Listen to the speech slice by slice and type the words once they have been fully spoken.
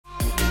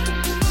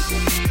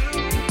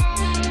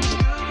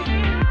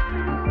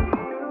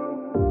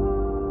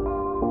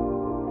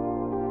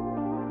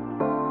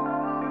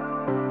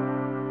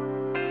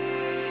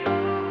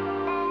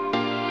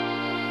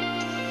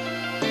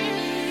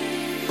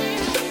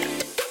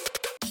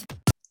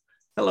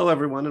Hello,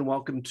 everyone, and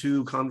welcome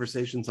to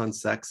Conversations on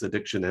Sex,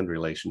 Addiction, and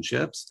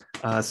Relationships.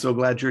 So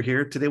glad you're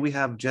here. Today we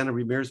have Jenna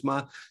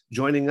Riemersma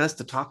joining us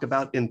to talk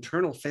about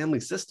internal family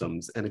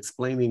systems and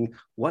explaining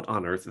what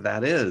on earth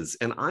that is.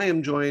 And I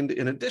am joined,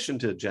 in addition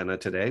to Jenna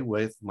today,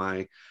 with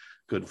my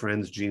good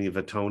friends Jeannie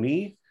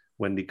Vitoni,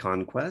 Wendy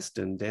Conquest,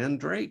 and Dan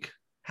Drake.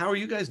 How are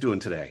you guys doing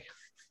today?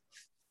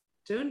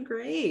 Doing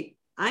great.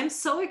 I'm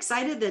so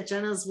excited that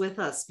Jenna's with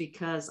us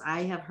because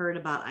I have heard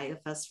about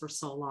IFS for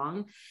so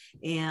long.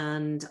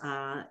 And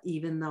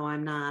even though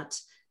I'm not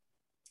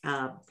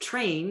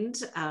trained,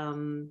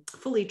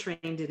 fully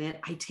trained in it,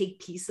 I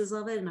take pieces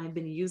of it and I've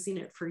been using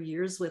it for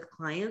years with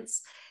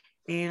clients.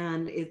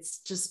 And it's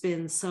just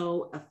been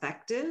so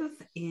effective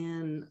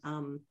in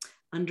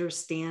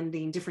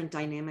understanding different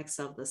dynamics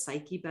of the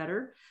psyche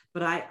better.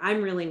 But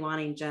I'm really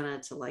wanting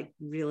Jenna to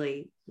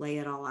really lay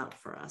it all out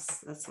for us.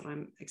 That's what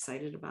I'm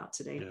excited about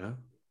today. Yeah.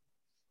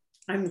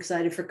 I'm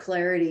excited for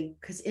clarity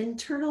because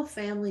internal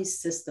family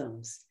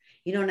systems,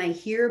 and I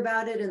hear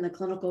about it in the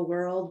clinical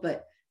world,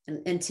 but,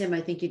 and Tim,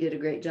 I think you did a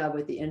great job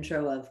with the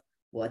intro of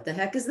what the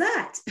heck is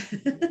that?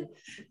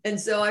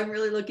 And so I'm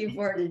really looking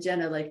forward to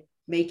Jenna,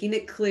 making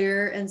it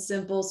clear and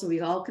simple so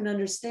we all can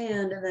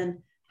understand. And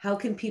then how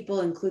can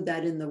people include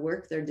that in the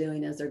work they're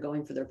doing as they're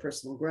going for their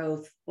personal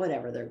growth,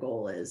 whatever their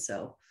goal is.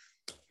 So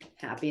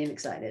happy and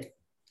excited.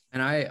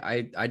 And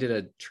I did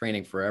a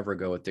training forever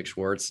ago with Dick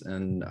Schwartz,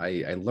 and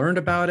I learned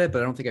about it, but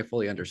I don't think I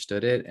fully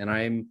understood it.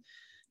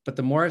 But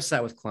the more I've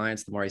sat with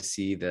clients, the more I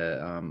see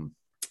the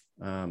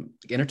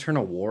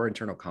internal war,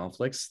 internal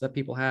conflicts that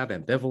people have,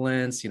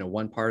 ambivalence.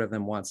 One part of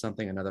them wants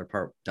something, another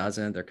part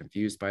doesn't. They're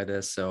confused by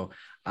this. So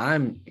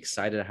I'm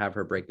excited to have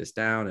her break this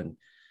down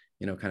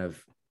and, kind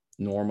of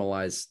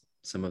normalize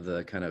some of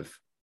the kind of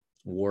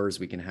wars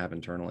we can have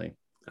internally.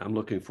 I'm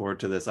looking forward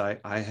to this. I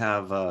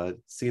have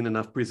seen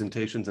enough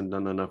presentations and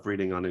done enough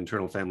reading on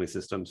internal family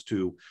systems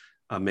to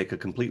make a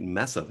complete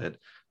mess of it.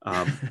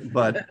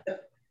 But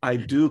I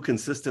do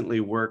consistently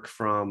work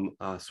from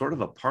sort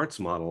of a parts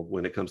model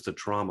when it comes to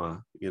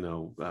trauma,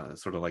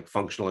 sort of like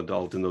functional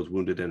adult and those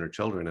wounded inner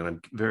children. And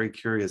I'm very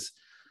curious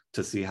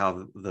to see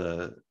how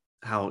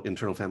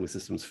internal family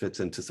systems fits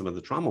into some of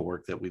the trauma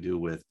work that we do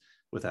with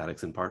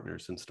addicts and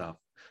partners and stuff.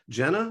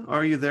 Jenna,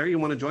 are you there? You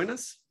want to join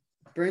us?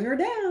 Bring her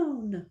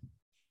down.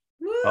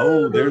 Woo!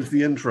 Oh, there's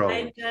the intro.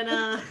 Hi,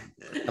 Jenna.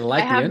 I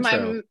have the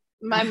intro.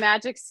 my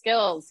magic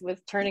skills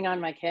with turning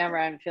on my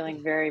camera. I'm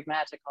feeling very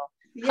magical.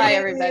 Yay. Hi,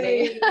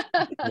 everybody.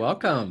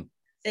 Welcome.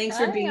 Thanks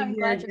for being I'm here,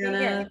 glad to be Jenna.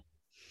 here.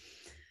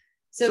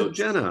 So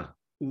Jenna,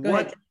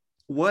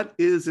 what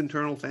is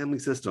internal family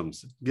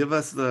systems? Give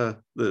us the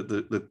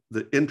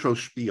intro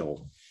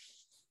spiel.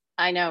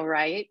 I know,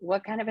 right?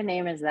 What kind of a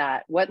name is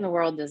that? What in the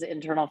world does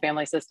internal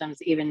family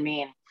systems even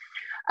mean?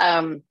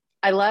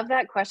 I love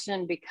that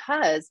question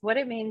because what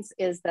it means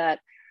is that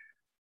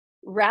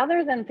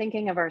rather than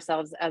thinking of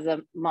ourselves as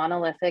a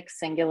monolithic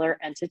singular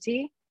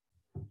entity,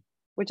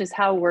 which is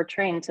how we're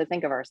trained to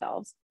think of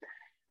ourselves,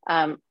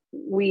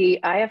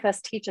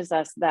 IFS teaches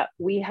us that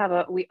we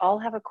all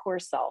have a core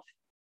self,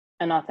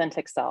 an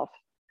authentic self.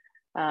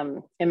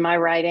 In my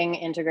writing,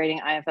 integrating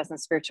IFS and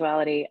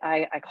spirituality,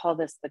 I call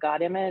this the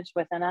God image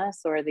within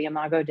us, or the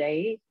Imago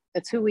Dei.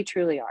 It's who we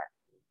truly are.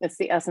 It's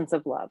the essence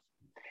of love,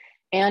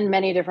 and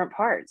many different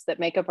parts that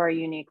make up our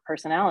unique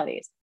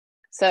personalities.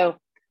 So,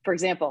 for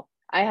example,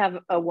 I have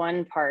a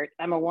 1 part.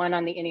 I'm a 1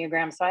 on the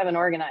Enneagram, so I have an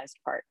organized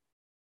part.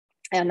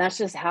 And that's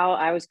just how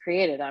I was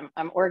created.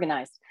 I'm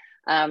organized.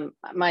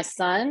 My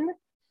son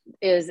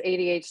is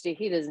ADHD.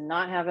 He does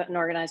not have an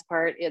organized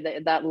part.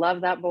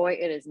 That boy,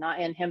 it is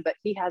not in him, but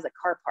he has a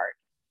car part.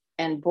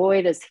 And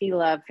boy, does he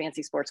love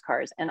fancy sports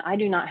cars. And I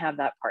do not have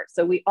that part.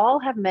 So we all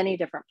have many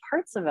different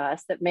parts of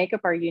us that make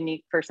up our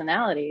unique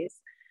personalities.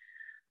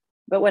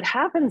 But what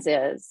happens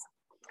is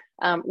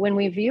when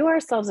we view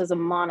ourselves as a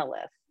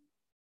monolith,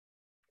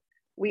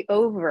 we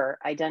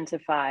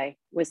over-identify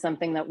with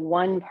something that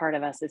one part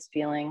of us is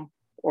feeling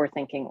or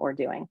thinking or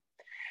doing.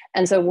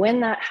 And so when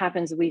that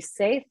happens, we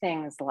say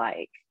things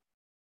like,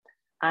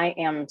 I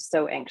am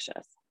so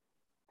anxious.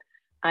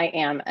 I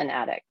am an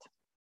addict.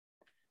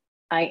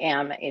 I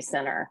am a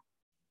sinner.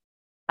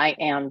 I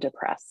am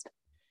depressed.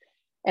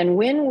 And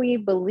when we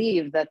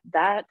believe that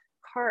that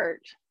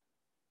part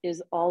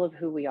is all of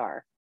who we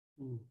are,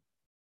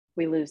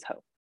 we lose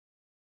hope.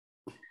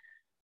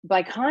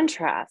 By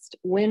contrast,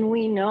 when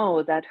we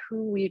know that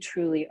who we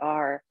truly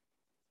are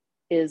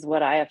is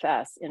what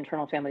IFS,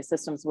 internal family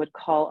systems, would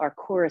call our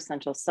core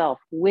essential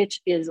self,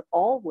 which is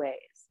always,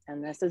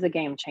 and this is a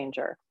game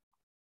changer,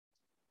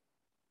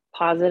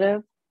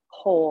 positive,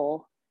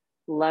 whole,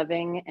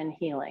 loving, and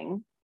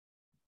healing.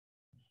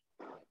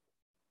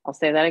 I'll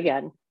say that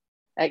again.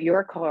 At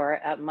your core,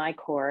 at my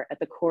core, at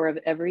the core of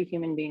every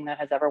human being that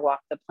has ever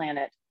walked the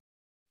planet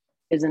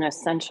is an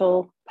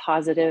essential,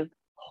 positive,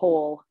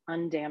 whole,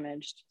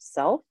 undamaged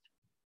self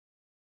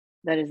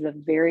that is the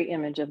very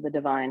image of the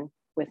divine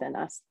within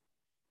us.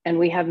 And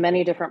we have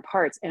many different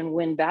parts. And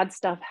when bad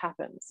stuff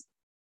happens,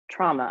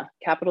 trauma,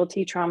 capital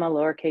T trauma,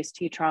 lowercase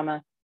t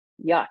trauma,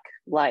 yuck,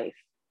 life,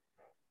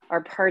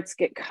 our parts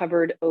get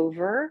covered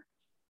over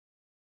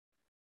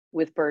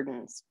with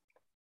burdens.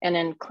 And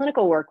in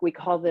clinical work, we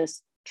call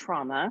this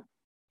trauma,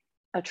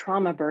 a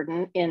trauma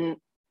burden.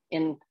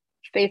 In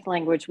faith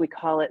language, we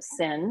call it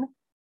sin,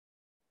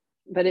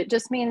 but it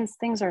just means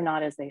things are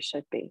not as they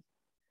should be.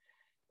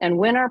 And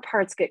when our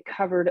parts get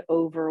covered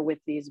over with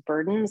these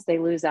burdens, they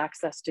lose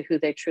access to who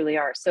they truly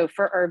are. So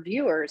for our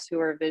viewers who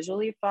are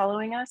visually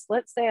following us,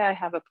 let's say I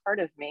have a part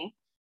of me,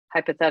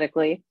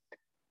 hypothetically,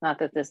 not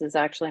that this is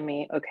actually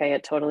me. Okay,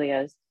 it totally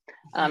is.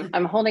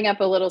 I'm holding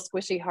up a little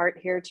squishy heart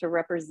here to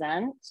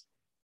represent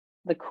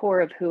the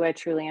core of who I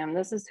truly am.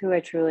 This is who I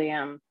truly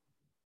am.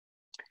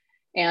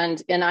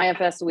 And in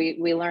IFS,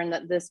 we learn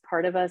that this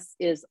part of us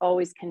is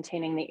always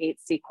containing the 8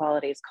 C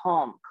qualities: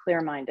 calm,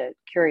 clear-minded,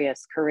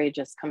 curious,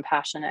 courageous,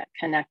 compassionate,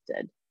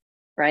 connected,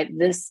 right?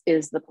 This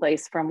is the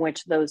place from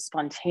which those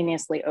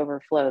spontaneously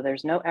overflow.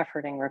 There's no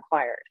efforting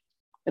required.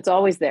 It's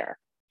always there.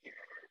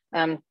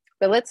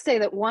 But let's say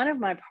that one of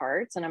my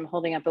parts, and I'm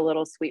holding up a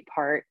little sweet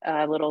part,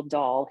 a little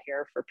doll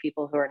here for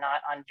people who are not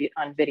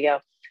on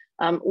video,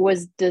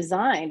 was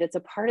designed, it's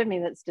a part of me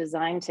that's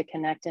designed to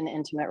connect in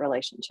intimate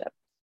relationship.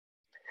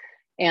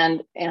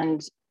 And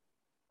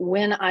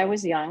when I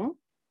was young,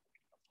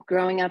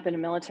 growing up in a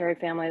military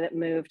family that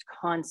moved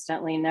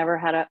constantly, never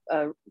had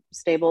a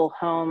stable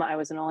home. I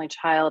was an only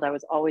child. I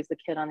was always the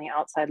kid on the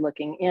outside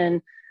looking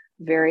in,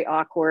 very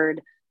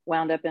awkward.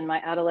 Wound up in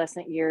my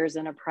adolescent years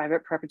in a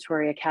private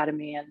preparatory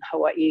academy in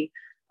Hawaii,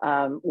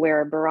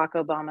 where Barack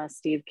Obama,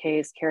 Steve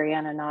Case, Carrie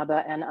Ann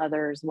Inaba, and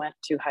others went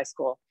to high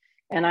school.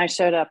 And I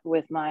showed up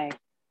with my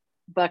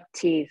buck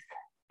teeth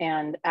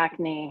and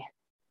acne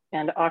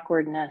and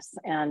awkwardness,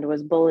 and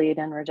was bullied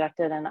and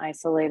rejected and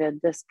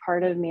isolated. This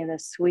part of me,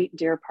 this sweet,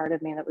 dear part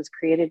of me that was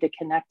created to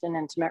connect in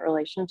intimate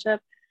relationship,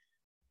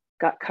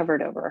 got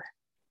covered over.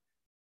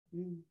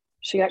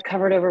 She got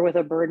covered over with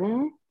a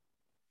burden,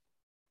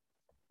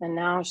 and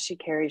now she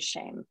carries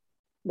shame.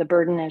 The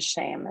burden is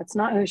shame. It's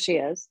not who she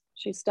is.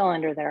 She's still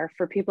under there.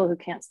 For people who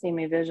can't see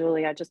me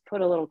visually, I just put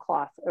a little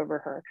cloth over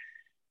her.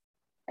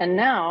 And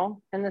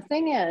now, and the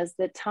thing is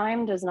that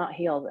time does not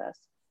heal this.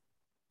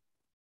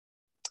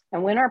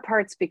 And when our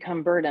parts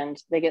become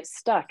burdened, they get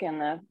stuck in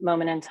the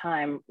moment in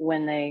time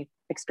when they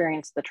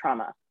experience the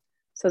trauma.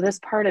 So this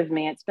part of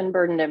me, it's been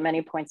burdened at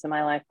many points in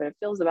my life, but it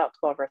feels about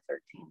 12 or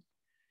 13.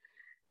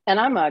 And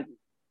I'm a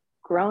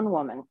grown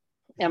woman,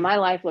 and my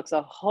life looks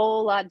a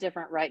whole lot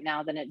different right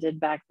now than it did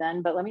back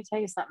then. But let me tell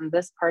you something,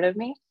 this part of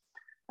me,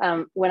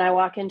 when I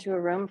walk into a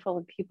room full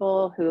of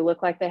people who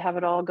look like they have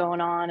it all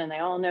going on and they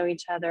all know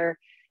each other,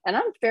 and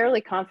I'm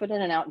fairly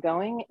confident and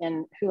outgoing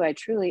in who I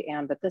truly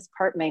am, but this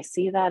part may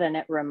see that, and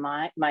it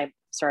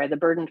the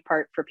burdened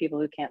part for people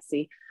who can't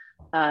see,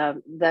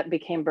 that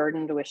became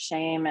burdened with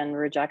shame and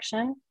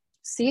rejection,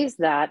 sees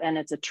that, and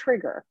it's a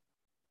trigger.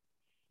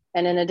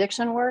 And in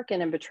addiction work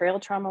and in betrayal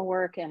trauma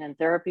work and in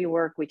therapy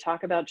work, we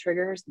talk about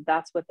triggers.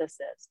 That's what this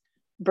is.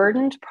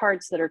 Burdened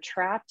parts that are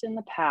trapped in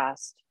the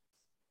past,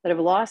 that have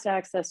lost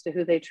access to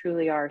who they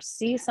truly are,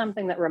 see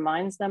something that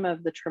reminds them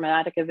of the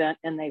traumatic event,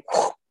 and they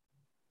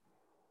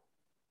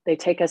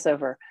take us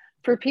over.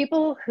 For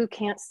people who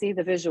can't see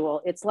the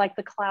visual, it's like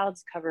the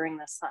clouds covering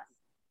the sun.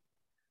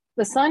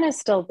 The sun is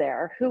still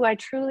there. Who I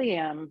truly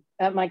am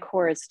at my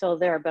core is still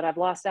there, but I've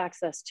lost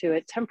access to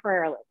it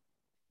temporarily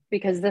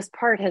because this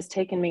part has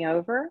taken me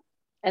over.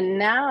 And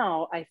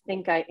now I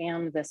think I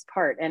am this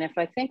part. And if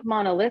I think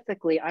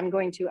monolithically, I'm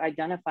going to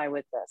identify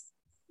with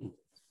this.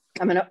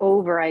 I'm going to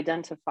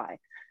over-identify.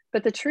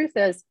 But the truth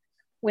is,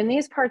 when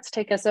these parts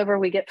take us over,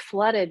 we get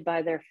flooded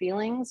by their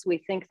feelings. We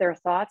think their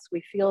thoughts,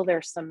 we feel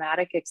their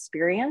somatic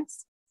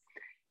experience.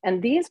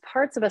 And these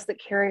parts of us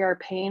that carry our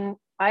pain,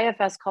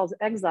 IFS calls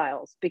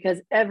exiles, because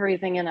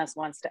everything in us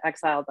wants to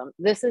exile them.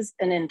 This is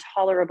an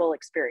intolerable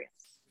experience.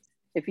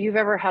 If you've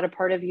ever had a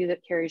part of you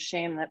that carries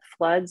shame that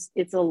floods,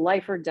 it's a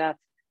life or death.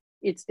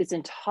 It's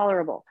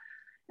intolerable.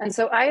 And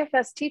so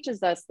IFS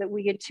teaches us that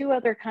we get 2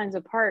 other kinds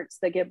of parts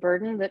that get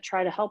burdened that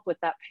try to help with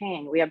that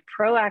pain. We have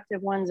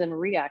proactive ones and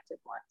reactive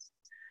ones.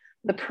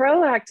 The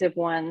proactive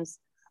ones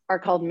are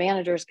called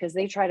managers because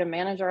they try to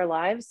manage our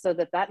lives so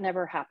that that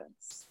never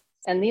happens.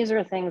 And these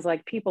are things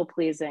like people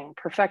pleasing,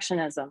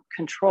 perfectionism,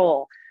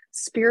 control,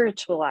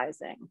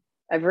 spiritualizing.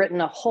 I've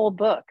written a whole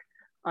book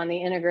on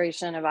the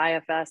integration of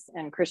IFS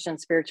and Christian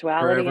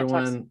spirituality. For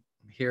everyone,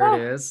 here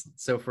it is.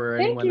 So for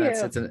anyone,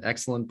 it's an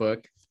excellent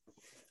book.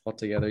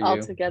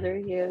 Altogether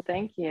You.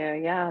 Thank you.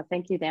 Yeah,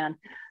 thank you, Dan.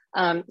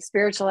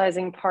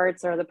 Spiritualizing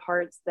parts are the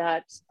parts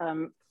that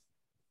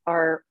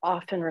are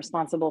often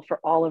responsible for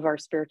all of our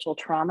spiritual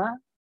trauma,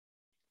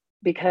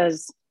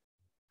 because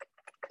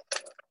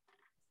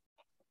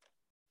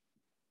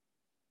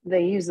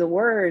they use the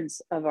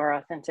words of our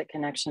authentic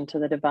connection to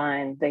the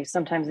divine. They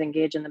sometimes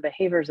engage in the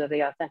behaviors of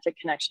the authentic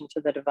connection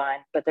to the divine,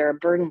 but they're a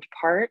burdened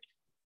part,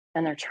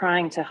 and they're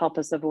trying to help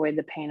us avoid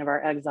the pain of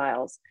our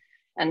exiles.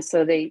 And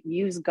so they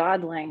use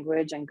God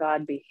language and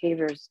God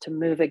behaviors to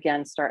move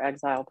against our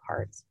exile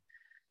parts.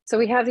 So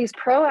we have these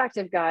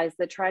proactive guys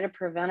that try to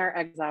prevent our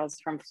exiles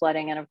from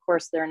flooding. And of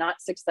course, they're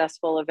not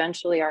successful.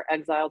 Eventually, our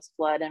exiles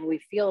flood and we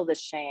feel the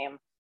shame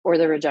or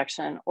the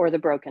rejection or the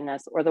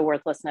brokenness or the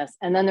worthlessness.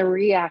 And then the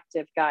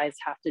reactive guys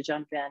have to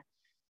jump in.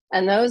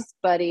 And those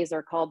buddies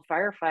are called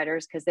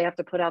firefighters because they have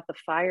to put out the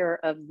fire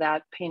of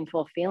that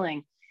painful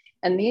feeling.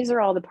 And these are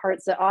all the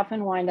parts that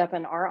often wind up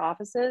in our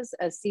offices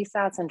as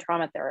CSATs and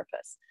trauma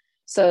therapists.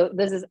 So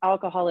this is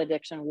alcohol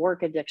addiction,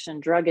 work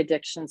addiction, drug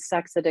addiction,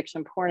 sex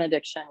addiction, porn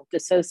addiction,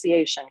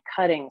 dissociation,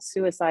 cutting,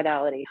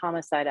 suicidality,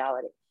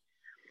 homicidality.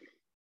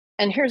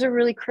 And here's a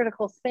really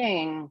critical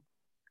thing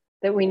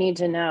that we need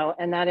to know,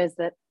 and that is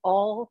that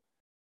all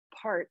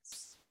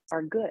parts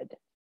are good.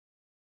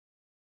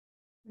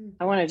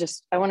 I want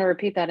to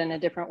repeat that in a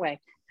different way.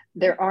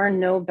 There are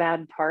no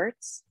bad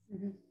parts,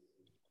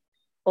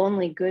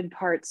 only good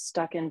parts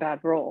stuck in bad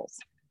roles.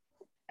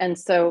 And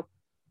so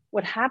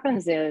what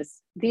happens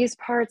is these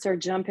parts are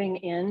jumping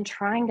in,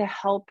 trying to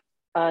help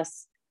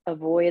us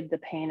avoid the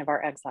pain of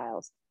our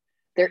exiles.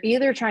 They're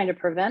either trying to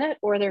prevent it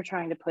or they're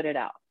trying to put it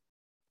out.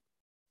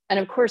 And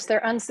of course,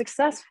 they're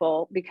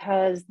unsuccessful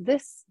because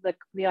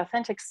the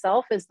authentic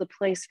self is the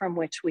place from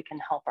which we can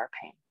help our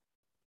pain,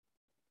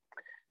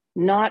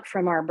 not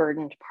from our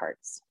burdened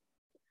parts.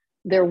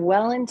 They're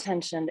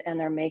well-intentioned and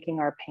they're making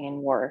our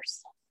pain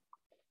worse.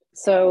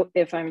 So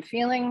if I'm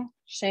feeling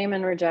shame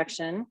and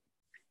rejection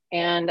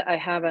and I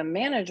have a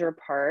manager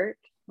part,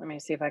 let me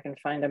see if I can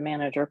find a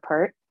manager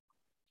part.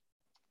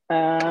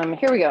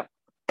 Here we go.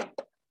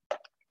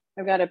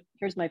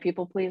 Here's my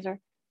people pleaser.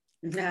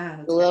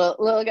 No, The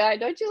little guy,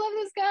 don't you love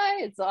this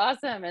guy? It's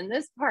awesome. And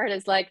this part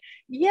is like,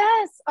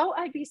 yes, oh,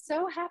 I'd be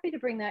so happy to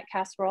bring that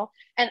casserole.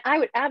 And I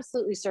would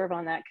absolutely serve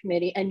on that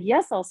committee. And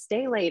yes, I'll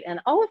stay late.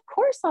 And oh, of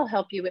course I'll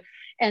help you.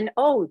 And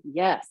oh,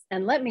 yes.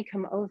 And let me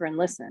come over and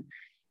listen.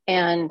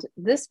 And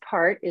this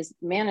part is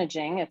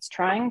managing. It's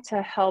trying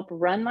to help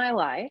run my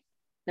life.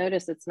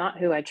 Notice it's not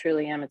who I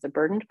truly am. It's a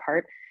burdened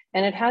part.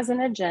 And it has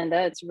an agenda.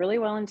 It's really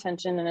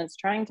well-intentioned. And it's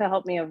trying to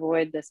help me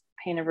avoid this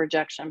pain of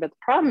rejection. But the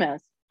problem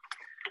is,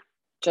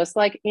 just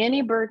like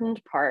any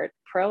burdened part,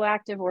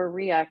 proactive or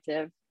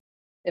reactive,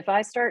 if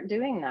I start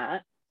doing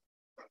that,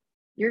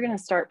 you're going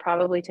to start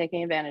probably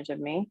taking advantage of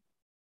me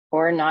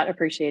or not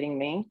appreciating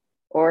me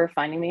or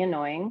finding me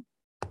annoying.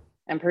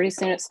 And pretty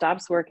soon it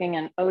stops working.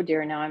 And oh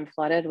dear, now I'm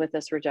flooded with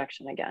this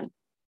rejection again.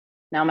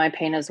 Now my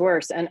pain is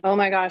worse. And oh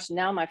my gosh,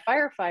 now my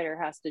firefighter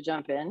has to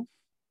jump in.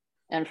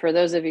 And for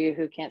those of you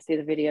who can't see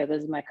the video,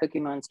 this is my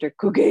Cookie Monster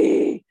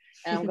cookie.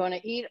 And I'm going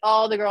to eat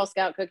all the Girl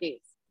Scout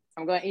cookies.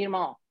 I'm going to eat them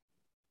all.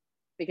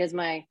 Because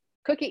my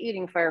cookie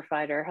eating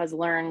firefighter has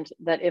learned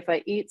that if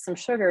I eat some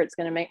sugar, it's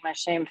going to make my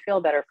shame feel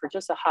better for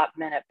just a hot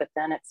minute, but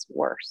then it's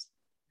worse.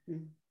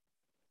 Mm-hmm.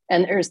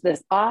 And there's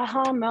this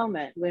aha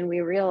moment when we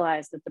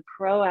realize that the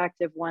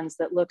proactive ones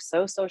that look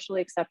so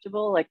socially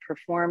acceptable, like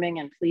performing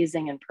and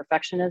pleasing and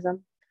perfectionism,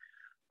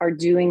 are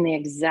doing the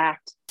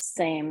exact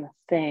same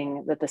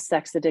thing that the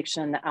sex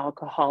addiction, the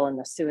alcohol, and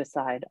the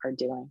suicide are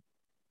doing.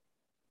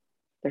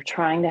 They're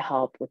trying to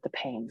help with the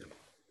pain.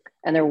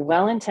 And they're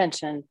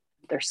well-intentioned.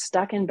 They're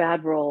stuck in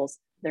bad roles.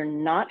 They're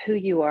not who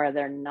you are.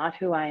 They're not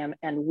who I am.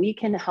 And we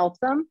can help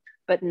them,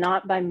 but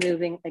not by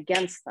moving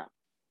against them.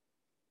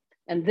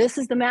 And this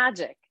is the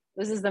magic.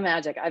 This is the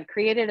magic. I've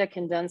created a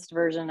condensed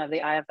version of the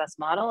IFS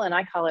model, and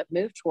I call it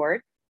Move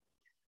Toward,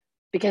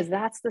 because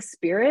that's the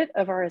spirit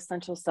of our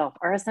essential self.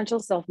 Our essential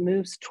self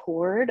moves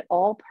toward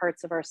all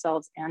parts of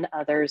ourselves and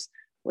others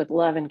with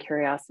love and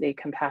curiosity,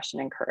 compassion,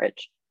 and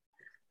courage.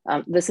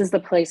 This is the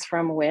place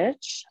from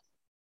which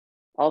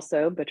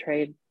also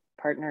betrayed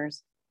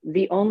partners,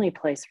 the only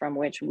place from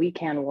which we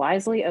can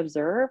wisely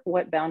observe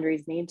what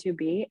boundaries need to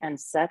be and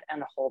set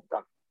and hold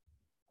them.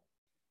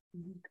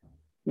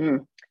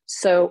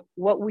 So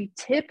what we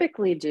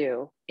typically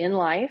do in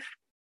life,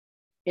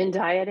 in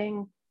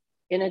dieting,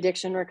 in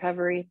addiction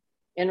recovery,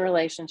 in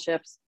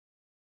relationships,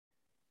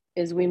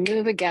 is we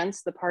move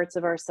against the parts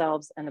of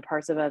ourselves and the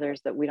parts of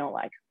others that we don't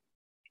like.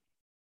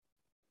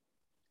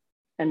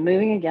 And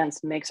moving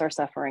against makes our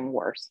suffering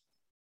worse.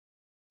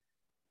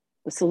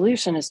 The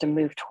solution is to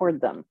move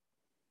toward them,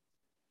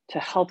 to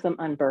help them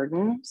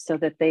unburden so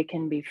that they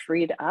can be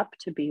freed up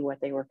to be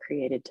what they were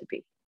created to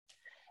be.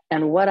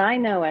 And what I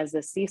know as a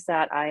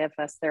CSAT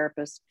IFS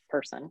therapist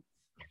person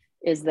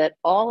is that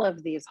all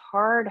of these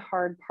hard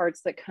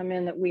parts that come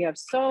in that we have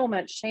so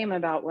much shame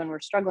about when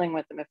we're struggling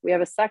with them, if we have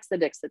a sex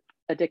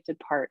addicted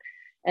part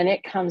and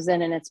it comes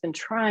in and it's been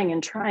trying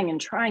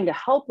to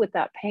help with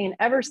that pain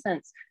ever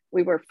since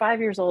we were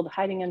 5 years old,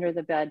 hiding under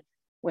the bed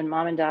when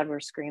mom and dad were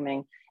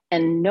screaming.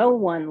 And no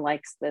one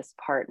likes this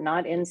part,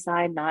 not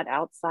inside, not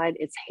outside.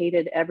 It's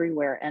hated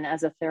everywhere. And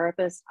as a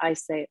therapist, I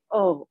say,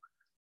 oh,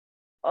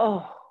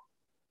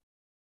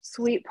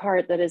 sweet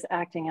part that is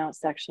acting out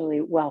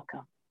sexually,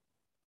 welcome.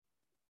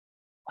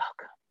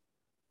 Welcome.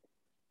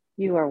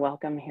 You are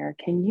welcome here.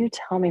 Can you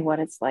tell me what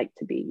it's like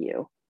to be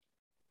you?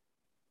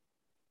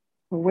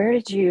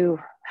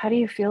 How do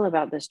you feel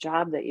about this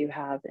job that you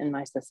have in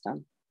my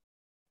system?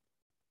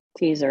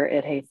 Teaser,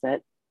 it hates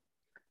it.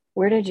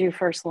 Where did you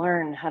first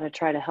learn how to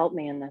try to help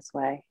me in this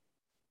way?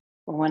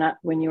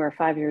 When you were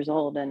 5 years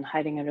old and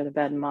hiding under the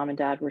bed and mom and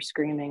dad were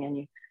screaming,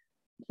 and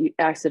you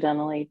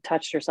accidentally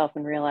touched yourself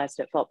and realized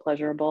it felt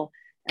pleasurable.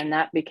 And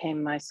that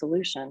became my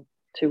solution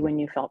to when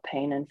you felt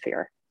pain and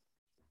fear.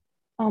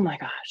 Oh my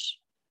gosh.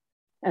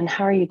 And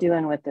how are you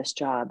doing with this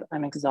job?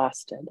 I'm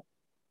exhausted.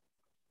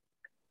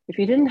 If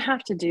you didn't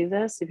have to do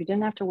this, if you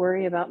didn't have to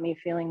worry about me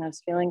feeling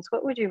those feelings,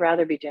 what would you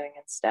rather be doing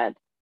instead?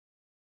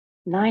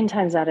 9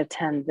 times out of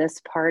 10,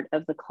 this part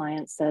of the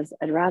client says,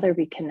 I'd rather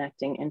be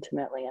connecting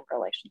intimately in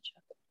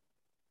relationship.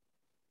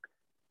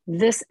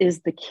 This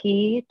is the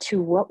key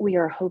to what we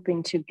are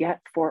hoping to get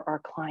for our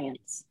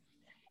clients.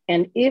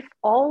 And if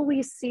all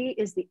we see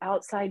is the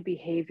outside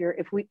behavior,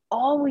 if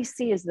all we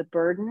see is the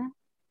burden,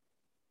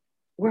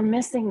 we're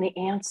missing the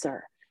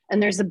answer.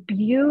 And there's a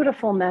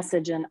beautiful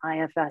message in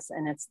IFS,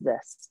 and it's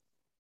this: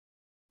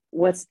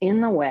 what's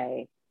in the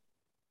way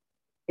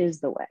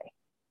is the way.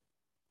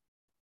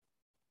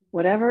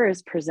 Whatever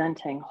is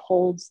presenting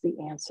holds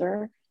the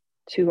answer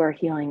to our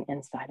healing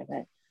inside of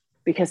it.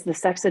 Because the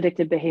sex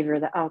addicted behavior,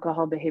 the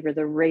alcohol behavior,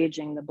 the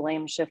raging, the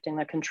blame shifting,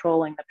 the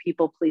controlling, the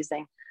people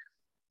pleasing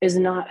is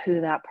not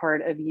who that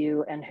part of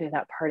you and who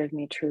that part of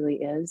me truly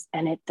is.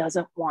 And it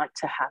doesn't want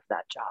to have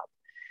that job.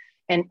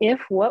 And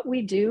if what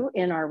we do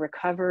in our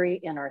recovery,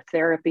 in our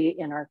therapy,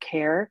 in our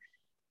care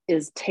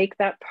is take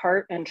that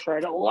part and try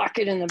to lock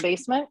it in the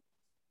basement.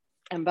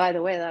 And by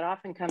the way, that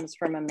often comes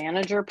from a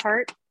manager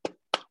part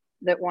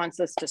that wants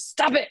us to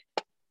stop it.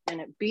 And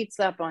it beats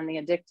up on the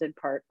addicted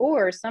part,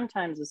 or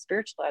sometimes the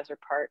spiritualizer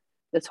part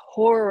that's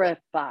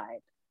horrified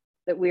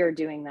that we are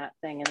doing that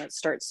thing, and it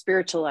starts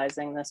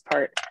spiritualizing this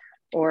part.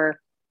 Or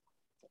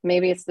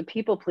maybe it's the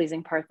people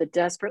pleasing part that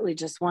desperately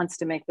just wants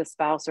to make the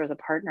spouse or the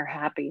partner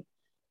happy.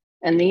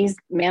 And these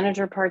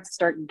manager parts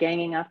start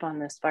ganging up on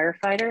this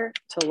firefighter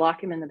to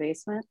lock him in the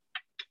basement.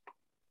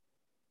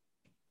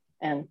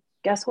 And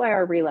guess why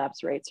our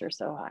relapse rates are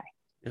so high?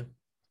 Yeah.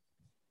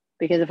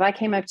 Because if I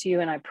came up to you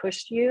and I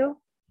pushed you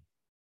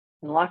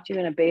and locked you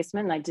in a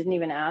basement and I didn't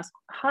even ask,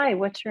 hi,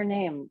 what's your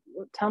name?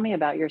 Tell me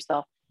about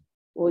yourself.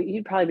 Well,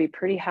 you'd probably be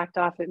pretty hacked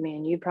off at me,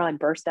 and you'd probably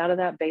burst out of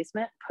that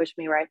basement, push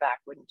me right back,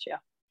 wouldn't you?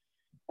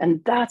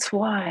 And that's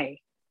why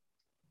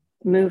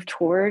Move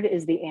Toward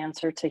is the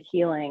answer to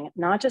healing,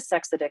 not just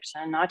sex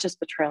addiction, not just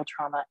betrayal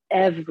trauma,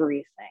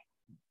 everything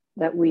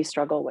that we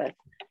struggle with.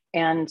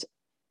 And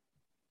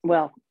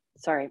well,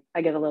 sorry,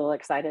 I get a little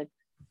excited.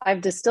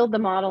 I've distilled the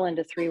model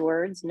into 3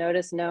 words: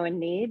 notice, know, and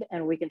need.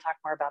 And we can talk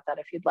more about that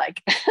if you'd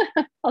like.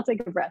 I'll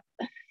take a breath.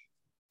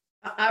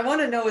 I want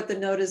to know what the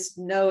notice,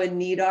 know, and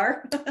need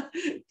are.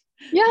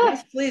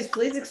 Yeah.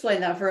 Please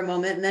explain that for a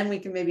moment, and then we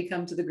can maybe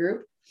come to the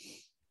group.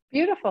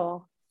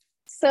 Beautiful.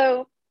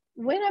 So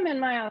when I'm in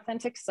my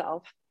authentic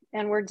self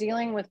and we're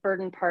dealing with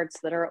burden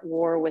parts that are at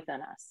war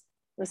within us,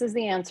 this is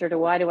the answer to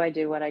why do I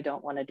do what I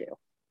don't want to do?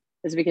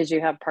 Is because you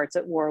have parts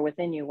at war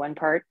within you. One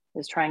part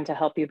is trying to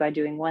help you by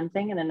doing one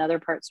thing, and another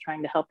part's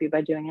trying to help you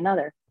by doing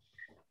another.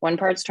 One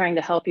part's trying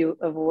to help you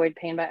avoid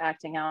pain by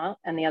acting out,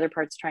 and the other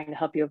part's trying to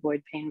help you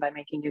avoid pain by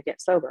making you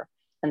get sober.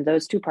 And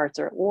those 2 parts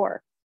are at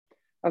war.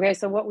 Okay,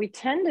 so what we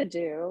tend to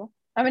do,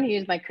 I'm going to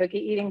use my cookie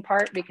eating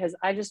part because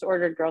I just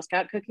ordered Girl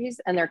Scout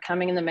cookies and they're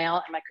coming in the mail,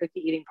 and my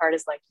cookie eating part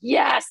is like,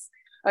 yes.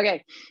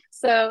 Okay,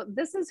 so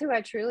this is who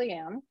I truly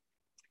am.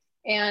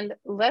 And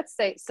let's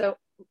say, so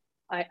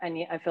I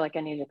feel like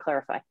I need to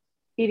clarify.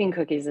 Eating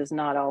cookies is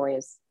not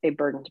always a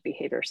burden to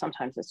behavior.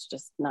 Sometimes it's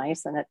just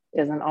nice, and it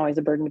isn't always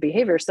a burden to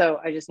behavior. So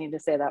I just need to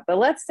say that. But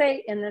let's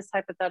say in this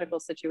hypothetical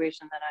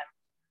situation that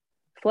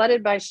I'm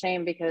flooded by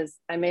shame because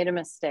I made a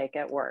mistake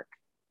at work.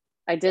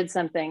 I did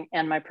something,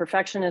 and my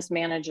perfectionist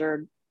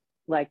manager,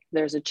 like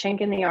there's a chink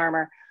in the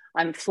armor.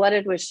 I'm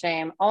flooded with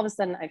shame. All of a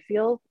sudden I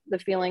feel the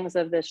feelings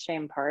of this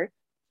shame part.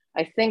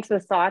 I think the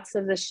thoughts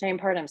of this shame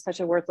part. I'm such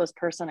a worthless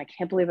person. I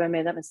can't believe I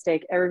made that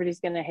mistake. Everybody's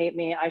going to hate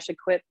me. I should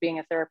quit being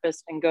a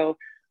therapist and go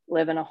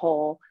live in a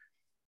hole.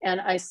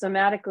 And I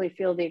somatically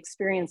feel the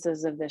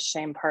experiences of this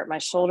shame part. My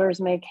shoulders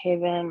may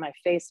cave in, my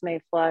face may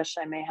flush.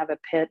 I may have a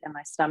pit in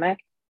my stomach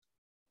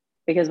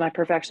because my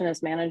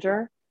perfectionist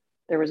manager,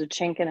 there was a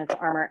chink in its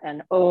armor,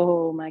 and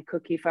oh, my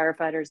cookie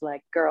firefighter's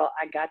like, girl,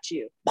 I got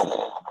you.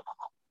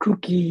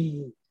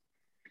 Cookie.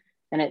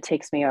 And it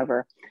takes me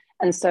over.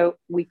 And so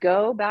we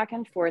go back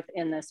and forth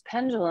in this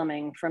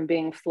penduluming from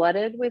being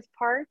flooded with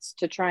parts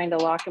to trying to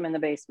lock them in the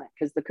basement,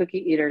 because the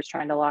cookie eater is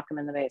trying to lock them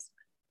in the basement,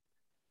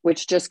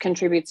 which just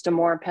contributes to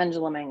more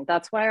penduluming.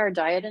 That's why our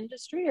diet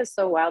industry is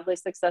so wildly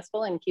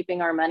successful in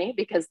keeping our money,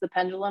 because the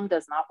pendulum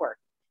does not work.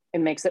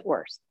 It makes it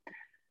worse.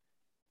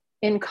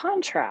 In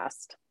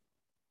contrast,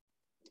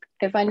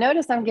 if I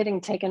notice I'm getting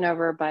taken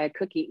over by a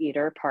cookie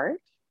eater part,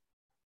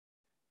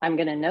 I'm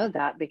going to know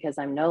that because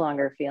I'm no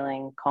longer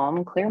feeling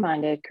calm,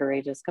 clear-minded,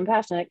 courageous,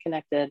 compassionate,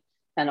 connected,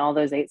 and all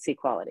those 8C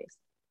qualities.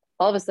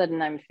 All of a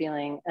sudden, I'm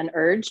feeling an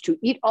urge to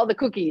eat all the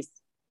cookies.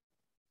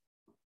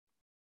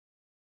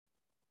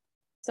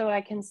 So I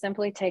can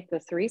simply take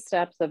the 3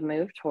 steps of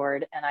Move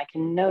Toward, and I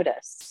can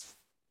notice,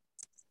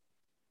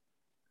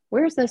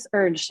 where's this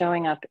urge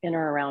showing up in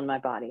or around my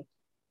body?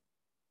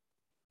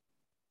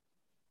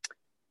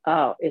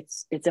 oh,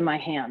 it's in my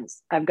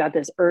hands. I've got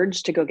this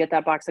urge to go get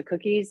that box of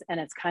cookies, and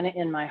it's kind of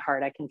in my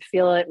heart. I can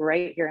feel it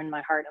right here in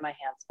my heart and my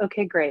hands.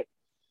 Okay, great.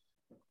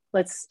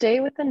 Let's stay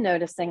with the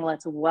noticing.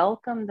 Let's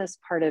welcome this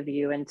part of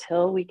you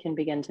until we can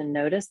begin to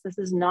notice this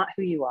is not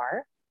who you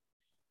are.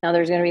 Now,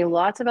 there's going to be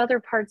lots of other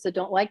parts that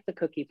don't like the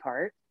cookie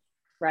part,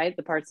 right?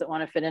 The parts that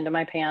want to fit into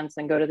my pants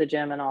and go to the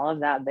gym and all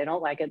of that. They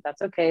don't like it.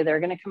 That's okay. They're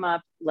going to come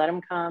up, let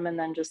them come, and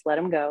then just let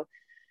them go.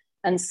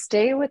 And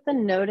stay with the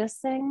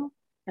noticing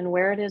and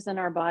where it is in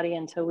our body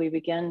until we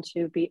begin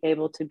to be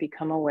able to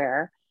become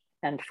aware.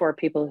 And for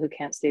people who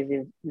can't see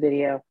the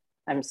video,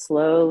 I'm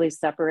slowly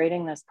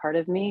separating this part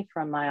of me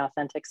from my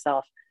authentic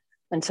self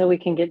until we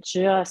can get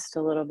just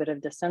a little bit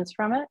of distance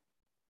from it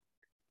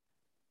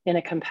in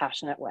a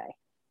compassionate way.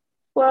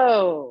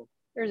 Whoa,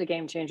 there's a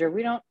game changer.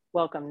 We don't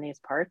welcome these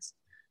parts.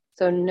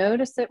 So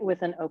notice it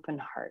with an open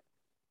heart.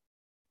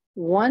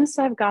 Once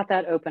I've got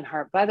that open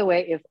heart, by the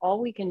way, if all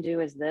we can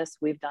do is this,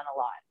 we've done a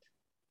lot.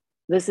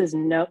 This is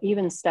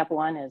even step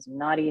one is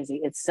not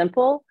easy. It's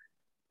simple,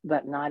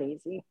 but not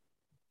easy.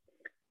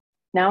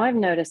 Now I've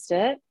noticed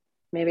it.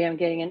 Maybe I'm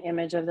getting an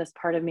image of this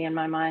part of me in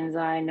my mind's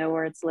eye, know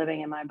where it's living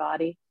in my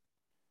body.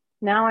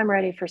 Now I'm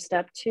ready for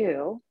step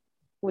two,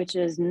 which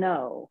is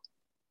know,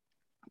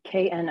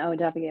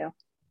 K-N-O-W.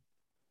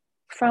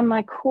 From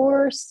my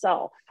core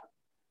self,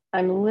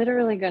 I'm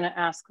literally going to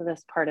ask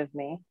this part of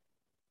me.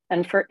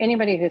 And for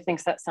anybody who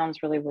thinks that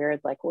sounds really weird,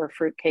 like we're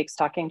fruitcakes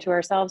talking to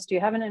ourselves, do you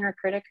have an inner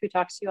critic who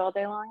talks to you all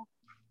day long?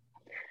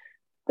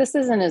 This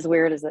isn't as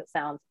weird as it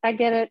sounds. I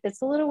get it.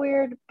 It's a little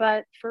weird,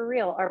 but for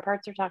real, our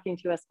parts are talking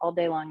to us all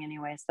day long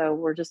anyway. So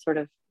we're just sort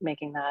of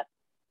making that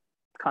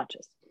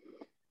conscious.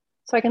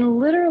 So I can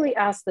literally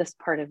ask this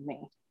part of me,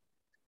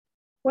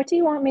 what do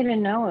you want me to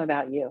know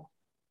about you?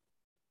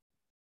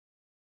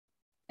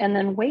 And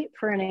then wait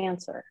for an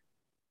answer.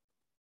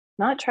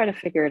 Not try to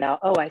figure it out.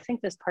 Oh, I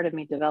think this part of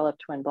me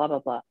developed when blah, blah,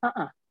 blah.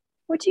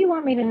 What do you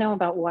want me to know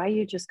about why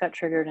you just got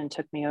triggered and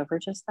took me over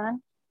just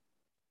then?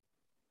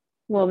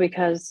 Well,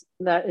 because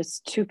that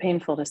is too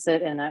painful to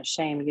sit in that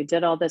shame. You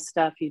did all this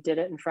stuff. You did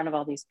it in front of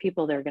all these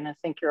people. They're going to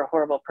think you're a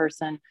horrible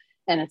person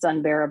and it's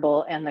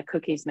unbearable and the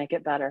cookies make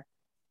it better.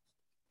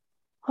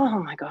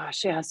 Oh my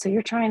gosh. Yeah. So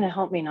you're trying to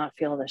help me not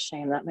feel the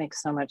shame. That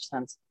makes so much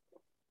sense.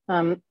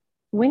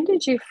 When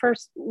did you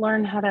first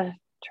learn how to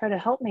try to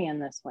help me in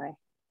this way?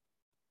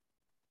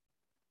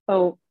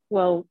 Oh,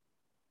 well,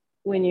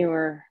 when you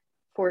were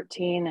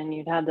 14 and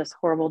you'd had this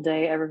horrible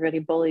day, everybody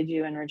bullied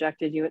you and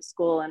rejected you at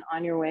school, and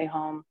on your way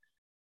home,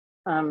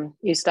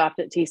 you stopped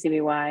at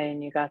TCBY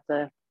and you got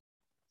the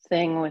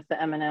thing with the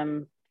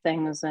M&M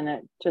things and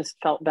it just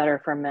felt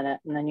better for a minute.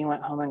 And then you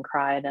went home and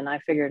cried, and I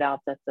figured out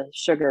that the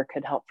sugar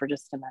could help for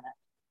just a minute.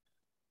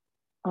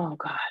 Oh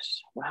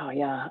gosh, wow,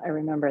 yeah, I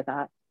remember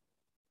that.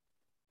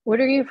 What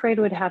are you afraid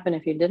would happen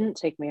if you didn't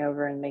take me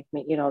over and make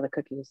me eat all the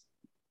cookies?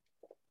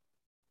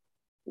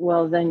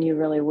 Well, then you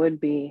really would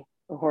be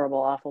a horrible,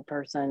 awful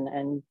person.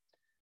 And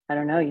I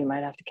don't know, you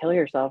might have to kill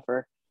yourself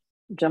or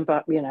jump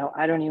up,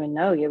 I don't even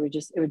know. It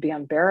would be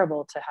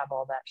unbearable to have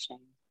all that shame.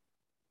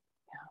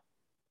 Yeah.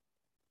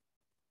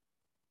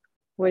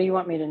 What do you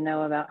want me to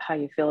know about how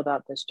you feel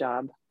about this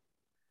job?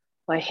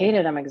 Well, I hate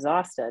it. I'm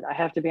exhausted. I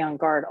have to be on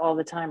guard all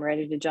the time,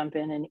 ready to jump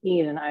in and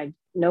eat. And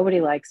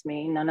nobody likes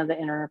me. None of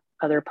the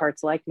other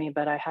parts like me,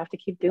 but I have to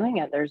keep doing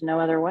it. There's no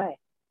other way.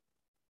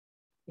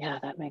 Yeah,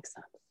 that makes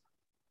sense.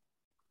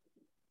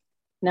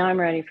 Now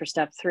I'm ready for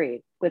step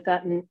three. With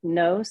that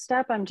know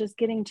step, I'm just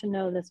getting to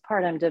know this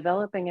part. I'm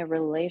developing a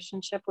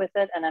relationship with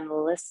it, and I'm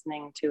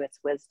listening to its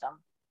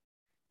wisdom,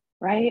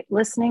 right?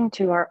 Listening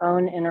to our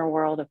own inner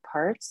world of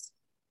parts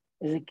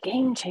is a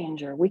game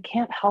changer. We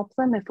can't help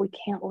them if we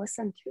can't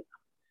listen to them.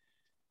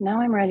 Now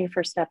I'm ready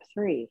for step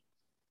three,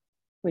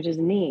 which is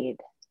need.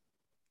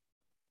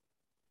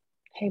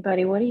 Hey,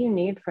 buddy, what do you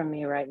need from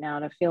me right now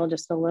to feel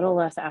just a little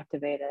less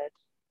activated,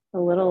 a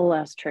little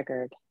less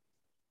triggered?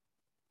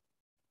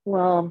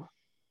 Well,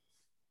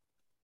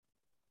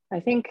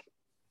 I think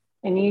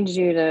I need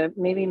you to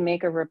maybe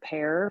make a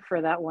repair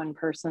for that one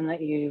person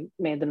that you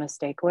made the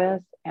mistake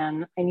with.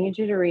 And I need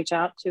you to reach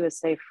out to a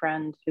safe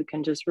friend who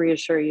can just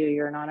reassure you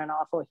you're not an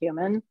awful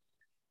human.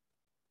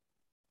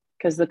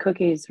 Because the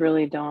cookies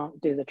really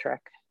don't do the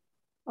trick.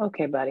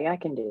 Okay, buddy, I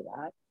can do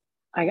that.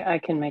 I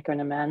can make an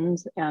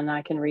amends and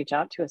I can reach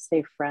out to a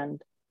safe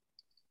friend.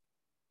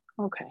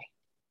 Okay.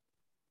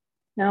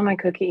 Now my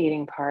cookie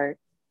eating part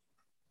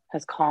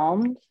has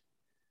calmed,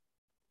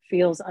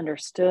 feels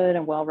understood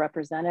and well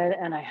represented,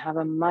 and I have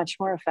a much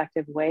more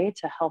effective way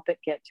to help it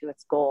get to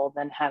its goal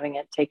than having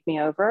it take me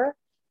over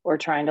or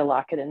trying to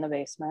lock it in the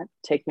basement.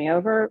 Take me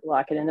over,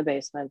 lock it in the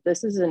basement.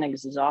 This is an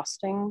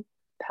exhausting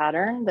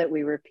pattern that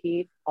we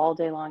repeat all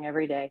day long,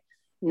 every day.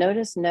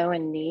 Notice, know,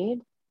 and need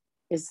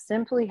is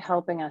simply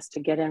helping us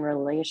to get in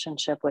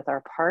relationship with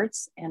our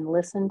parts and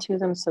listen to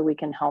them so we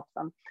can help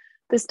them.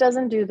 This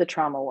doesn't do the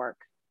trauma work.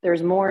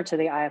 There's more to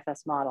the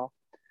IFS model,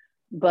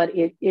 but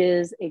it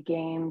is a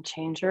game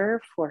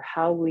changer for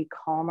how we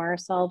calm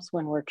ourselves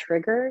when we're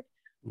triggered,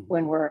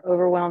 when we're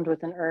overwhelmed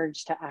with an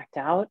urge to act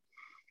out.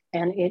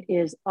 And it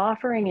is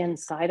offering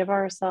inside of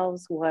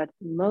ourselves what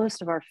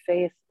most of our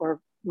faith or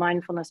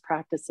mindfulness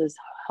practices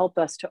help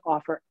us to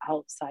offer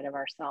outside of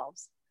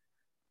ourselves.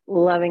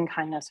 Loving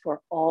kindness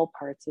for all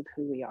parts of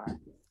who we are.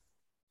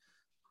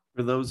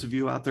 For those of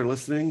you out there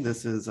listening,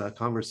 this is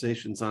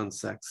Conversations on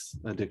Sex,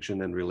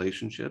 Addiction, and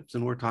Relationships.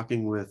 And we're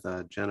talking with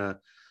Jenna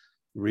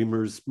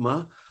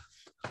Riemersma,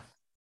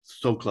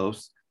 so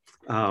close,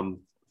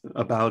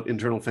 about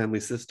internal family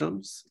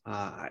systems.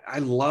 I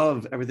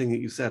love everything that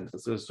you said.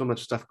 There's so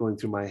much stuff going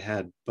through my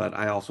head, but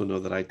I also know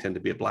that I tend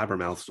to be a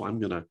blabbermouth. So I'm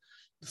going to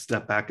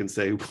step back and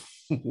say,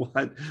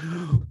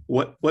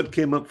 what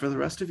came up for the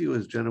rest of you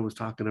as Jenna was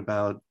talking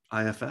about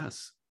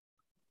IFS?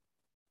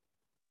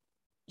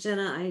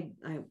 Jenna,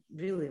 I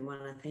really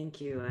want to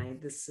thank you.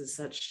 This is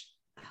such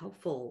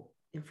helpful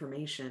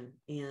information,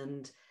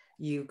 and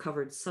you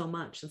covered so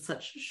much in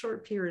such a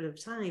short period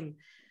of time.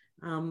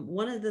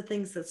 One of the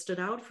things that stood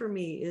out for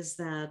me is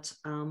that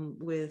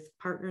with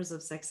partners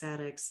of sex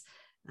addicts,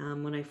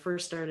 when I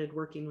first started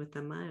working with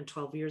them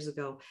 12 years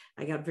ago,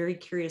 I got very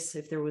curious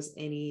if there was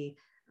any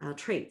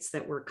traits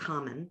that were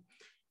common.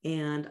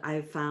 And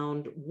I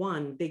found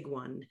one big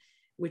one,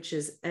 which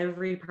is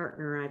every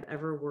partner I've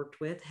ever worked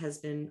with has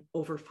been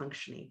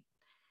over-functioning.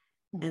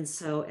 And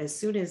so as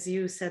soon as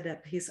you said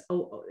that piece,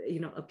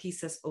 a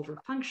piece that's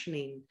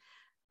over-functioning,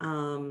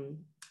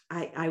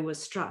 I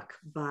was struck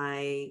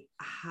by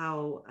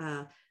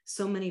how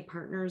so many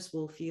partners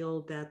will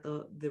feel that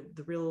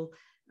the real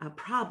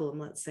problem,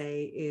 let's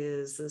say,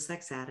 is the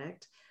sex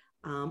addict.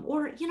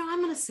 Or,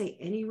 I'm going to say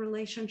any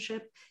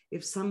relationship.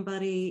 If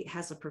somebody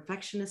has a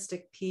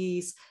perfectionistic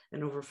piece,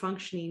 an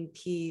over-functioning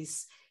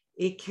piece,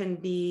 it can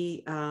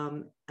be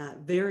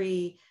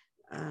very,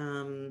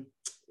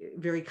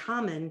 very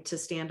common to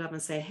stand up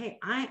and say, hey,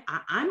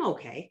 I'm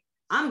okay.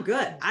 I'm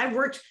good. I've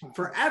worked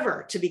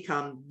forever to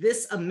become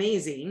this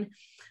amazing,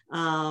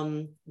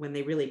 when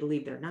they really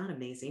believe they're not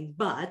amazing.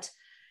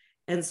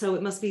 And so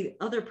it must be the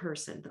other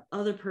person. The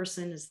other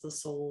person is the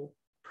sole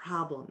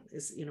problem.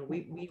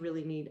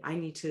 I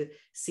need to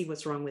see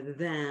what's wrong with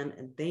them,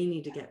 and they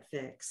need to get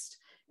fixed.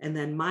 And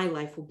then my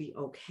life will be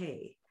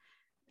okay.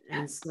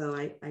 And so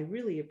I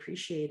really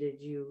appreciated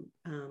you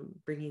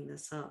bringing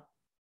this up.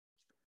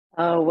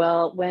 Oh,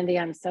 well, Wendy,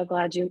 I'm so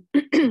glad you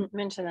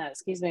mentioned that,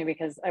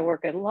 because I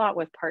work a lot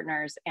with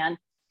partners, and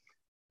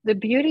the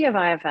beauty of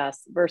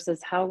IFS versus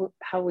how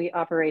we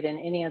operate in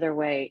any other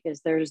way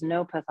is there's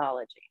no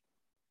pathology.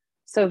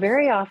 So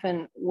very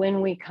often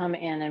when we come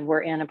in and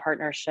we're in a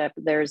partnership,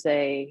 there's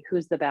a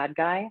who's the bad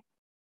guy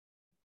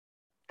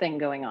thing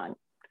going on.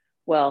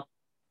 Well,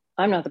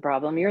 I'm not the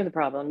problem. You're the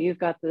problem. You've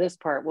got this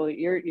part. Well,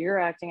 you're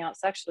acting out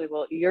sexually.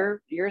 Well, you're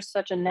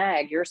such a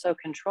nag. You're so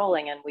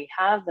controlling. And we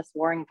have this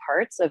warring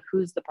parts of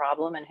who's the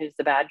problem and who's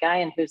the bad guy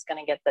and who's going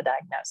to get the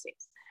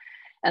diagnoses.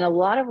 And a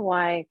lot of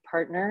why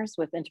partners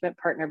with intimate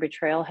partner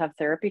betrayal have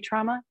therapy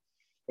trauma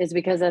is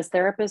because as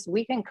therapists,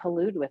 we can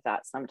collude with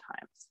that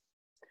sometimes.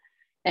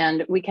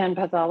 And we can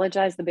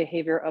pathologize the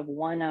behavior of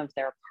one of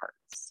their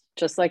parts,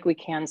 just like we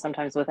can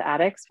sometimes with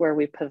addicts, where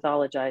we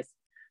pathologize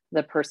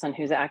the person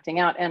who's acting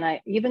out. And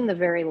even the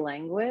very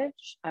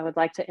language, I would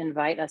like to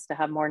invite us to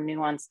have more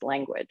nuanced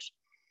language.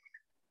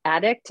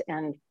 Addict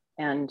and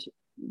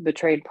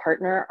betrayed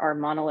partner are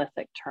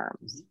monolithic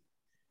terms.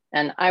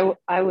 And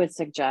I would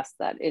suggest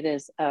that it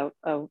is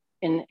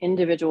an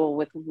individual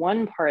with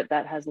one part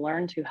that has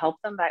learned to help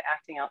them by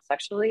acting out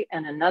sexually,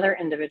 and another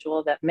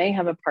individual that may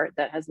have a part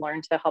that has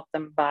learned to help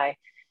them by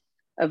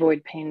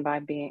avoid pain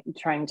by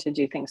trying to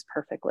do things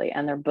perfectly.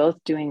 And they're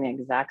both doing the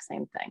exact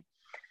same thing.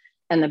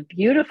 And the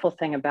beautiful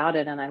thing about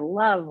it, and I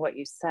love what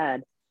you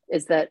said,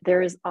 is that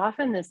there is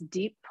often this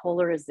deep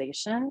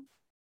polarization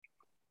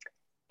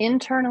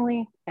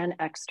internally and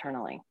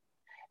externally.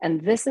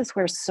 And this is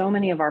where so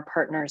many of our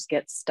partners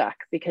get stuck,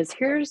 because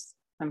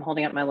I'm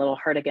holding up my little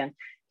heart again.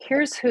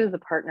 Here's who the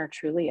partner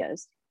truly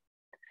is.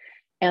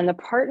 And the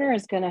partner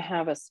is going to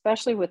have,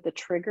 especially with the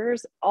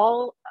triggers,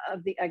 all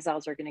of the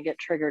exiles are going to get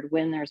triggered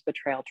when there's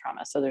betrayal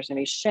trauma. So there's going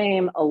to be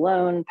shame,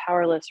 alone,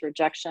 powerless,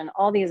 rejection.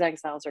 All these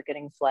exiles are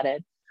getting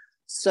flooded.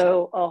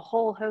 So a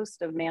whole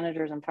host of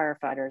managers and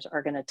firefighters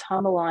are going to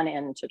tumble on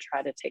in to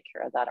try to take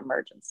care of that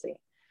emergency.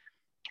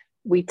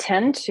 We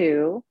tend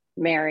to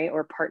marry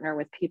or partner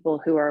with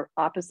people who are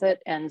opposite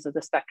ends of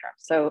the spectrum.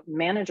 So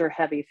manager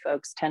heavy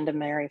folks tend to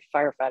marry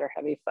firefighter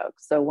heavy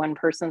folks. So one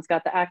person's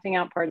got the acting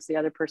out parts, the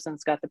other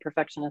person's got the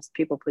perfectionist,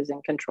 people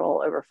pleasing,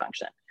 control, over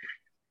function.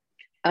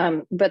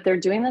 But they're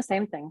doing the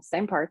same thing,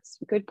 same parts,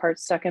 good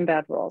parts stuck in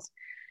bad roles.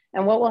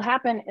 And what will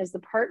happen is the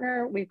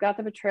partner, we've got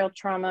the betrayal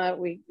trauma,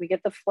 we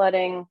get the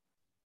flooding,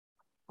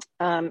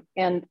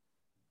 and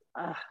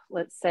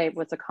let's say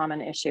what's a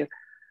common issue.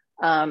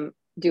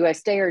 Do I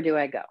stay or do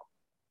I go?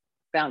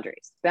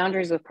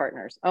 Boundaries with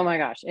partners. Oh my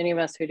gosh, any of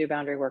us who do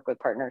boundary work with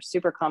partners,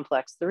 super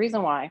complex. The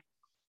reason why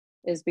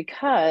is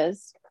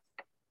because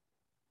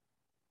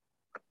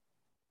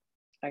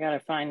I gotta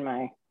find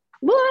my,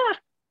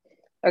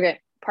 okay.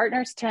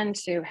 Partners tend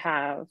to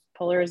have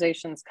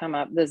polarizations come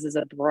up. This is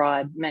a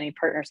broad, many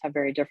partners have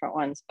very different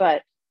ones,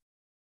 but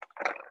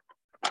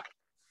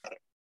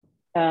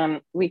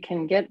we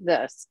can get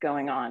this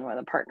going on with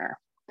a partner.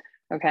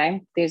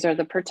 Okay. These are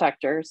the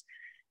protectors.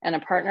 And a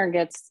partner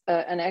gets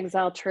an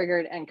exile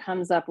triggered and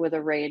comes up with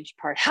a rage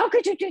part. How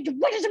could you do?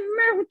 What is the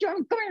matter with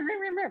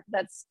you?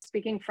 That's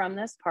speaking from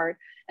this part.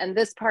 And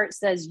this part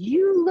says,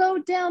 you low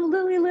down,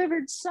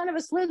 lily-livered son of a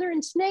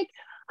Slytherin snake.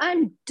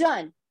 I'm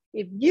done.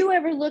 If you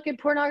ever look at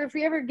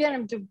pornography ever again,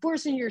 I'm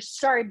divorcing your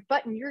sorry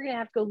butt, and you're going to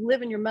have to go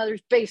live in your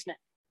mother's basement.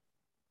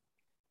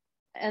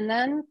 And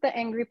then the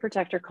angry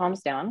protector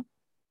calms down.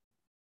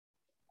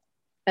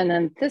 And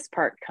then this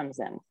part comes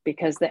in,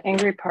 because the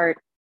angry part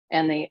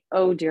and the,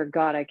 oh dear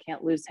God, I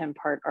can't lose him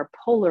part are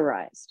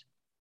polarized.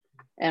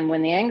 And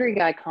when the angry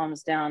guy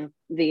calms down,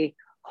 the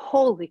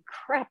holy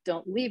crap,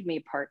 don't leave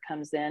me part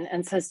comes in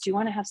and says, do you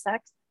want to have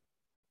sex?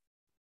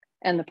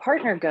 And the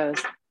partner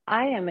goes,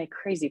 I am a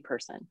crazy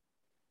person.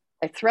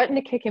 I threaten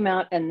to kick him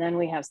out, and then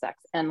we have sex.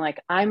 And like,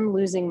 I'm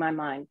losing my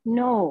mind.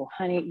 No,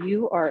 honey,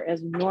 you are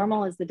as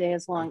normal as the day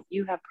is long.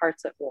 You have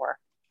parts at war.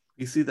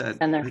 You see that?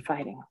 And they're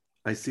fighting.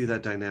 I see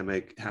that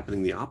dynamic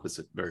happening the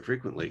opposite very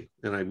frequently.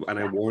 And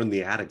I warn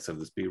the addicts of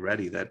this, be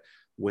ready that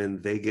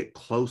when they get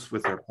close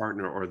with their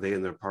partner, or they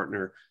and their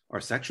partner are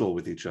sexual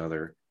with each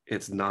other,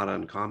 it's not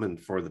uncommon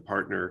for the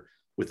partner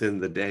within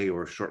the day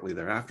or shortly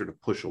thereafter to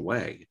push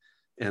away.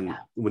 And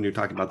when you're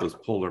talking about those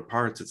polar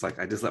parts, it's like,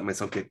 I just let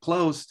myself get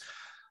close,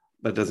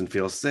 but it doesn't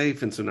feel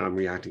safe. And so now I'm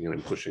reacting and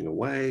I'm pushing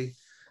away.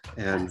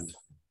 And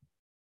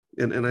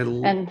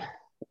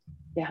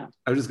yeah,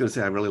 I was just going to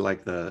say, I really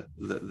like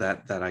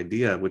that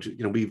idea, which,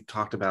 you know, we've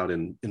talked about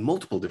in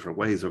multiple different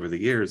ways over the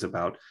years,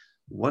 about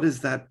what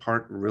is that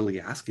part really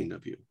asking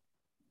of you?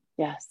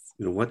 Yes.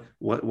 You know,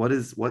 what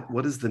is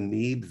the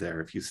need there?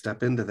 If you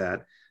step into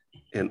that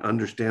and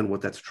understand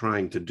what that's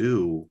trying to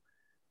do,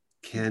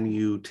 can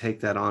you take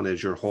that on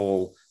as your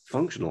whole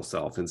functional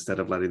self, instead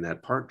of letting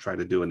that part try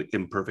to do an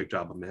imperfect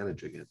job of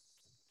managing it?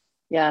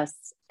 Yes.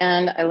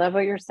 And I love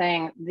what you're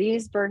saying.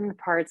 These burdened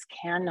parts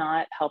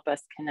cannot help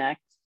us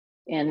connect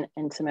in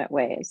intimate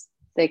ways.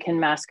 They can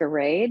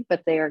masquerade,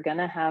 but they are going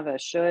to have a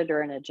should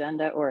or an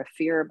agenda or a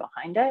fear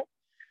behind it.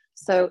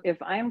 So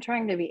if I'm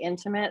trying to be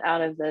intimate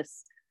out of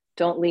this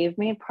don't leave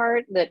me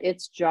part, that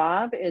its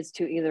job is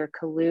to either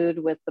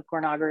collude with the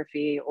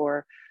pornography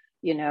or,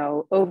 you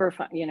know,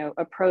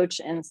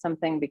 approach in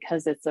something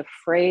because it's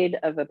afraid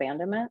of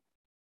abandonment,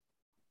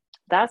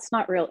 that's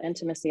not real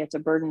intimacy. It's a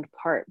burdened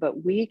part.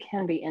 But we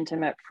can be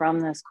intimate from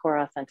this core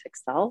authentic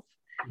self.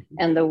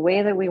 And the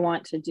way that we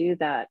want to do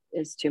that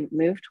is to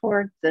move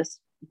toward this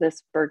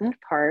burdened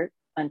part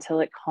until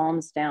it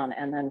calms down.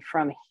 And then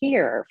from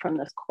here, from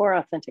this core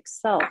authentic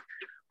self,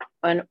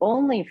 and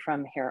only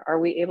from here are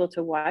we able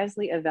to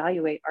wisely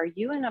evaluate, are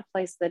you in a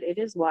place that it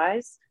is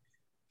wise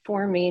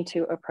for me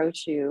to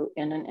approach you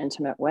in an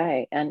intimate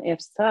way? And if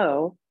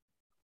so,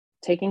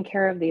 taking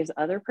care of these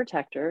other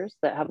protectors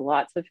that have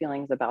lots of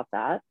feelings about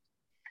that,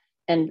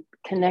 and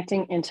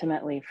connecting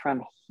intimately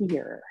from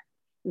here.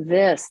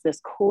 This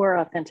core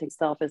authentic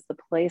self is the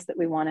place that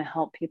we want to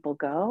help people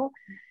go.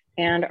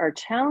 And our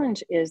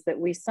challenge is that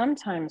we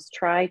sometimes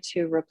try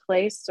to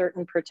replace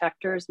certain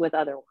protectors with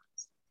other ones.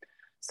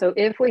 So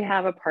if we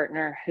have a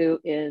partner who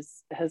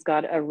has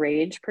got a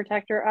rage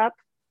protector up,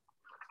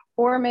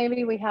 or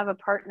maybe we have a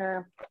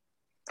partner.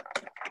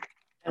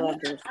 I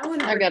want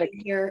to get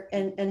here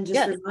and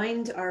just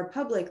remind our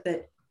public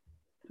that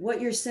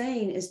what you're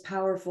saying is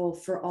powerful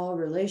for all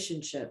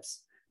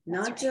relationships,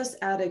 not just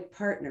addict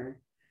partner.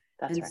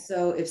 That's and right.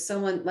 So if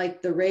someone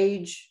like the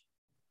rage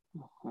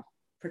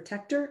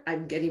protector,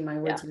 I'm getting my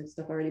words mixed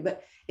up already,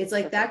 but it's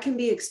like that can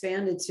be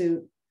expanded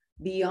to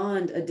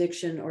beyond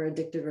addiction or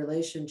addictive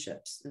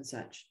relationships and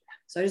such.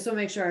 So I just want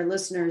to make sure our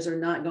listeners are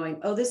not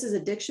going, oh, this is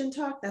addiction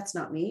talk. That's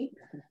not me,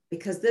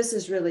 because this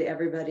is really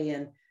everybody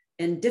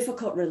in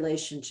difficult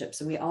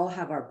relationships, and we all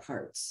have our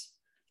parts.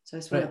 So I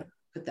just want to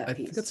put that piece. I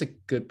think that's a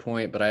good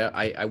point, but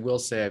I will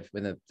say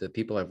when the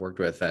people I've worked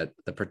with, that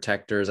the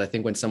protectors, I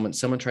think when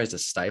someone tries to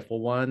stifle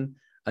one,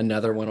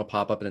 another one will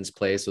pop up in its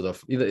place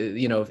with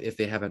if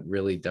they haven't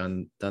really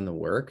done the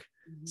work.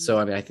 Mm-hmm. So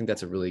I mean, I think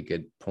that's a really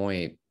good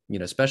point,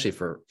 especially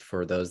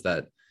for those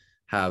that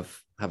have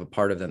a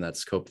part of them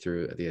that's coped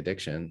through the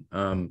addiction.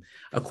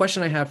 A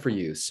question I have for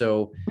you.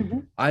 So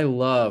I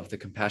love the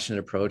compassionate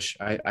approach.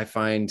 I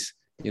find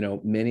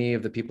many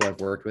of the people I've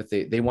worked with,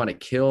 they want to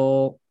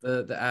kill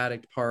the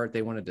addict part.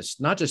 They want to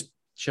just not just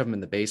shove them in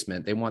the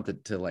basement. They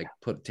want to like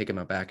take them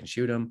out back and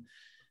shoot them.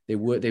 They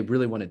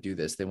really want to do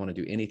this. They want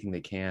to do anything they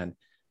can.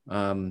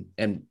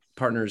 And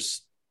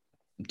partners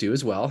do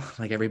as well.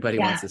 Like everybody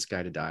wants this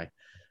guy to die.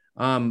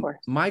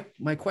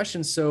 My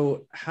question.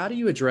 So how do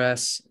you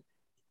address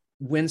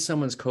when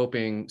someone's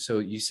coping? So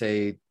you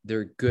say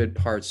they're good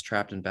parts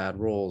trapped in bad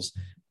roles.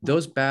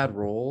 Those bad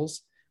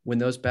roles, when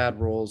those bad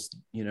roles,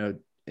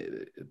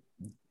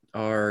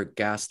 are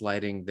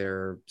gaslighting,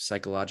 they're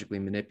psychologically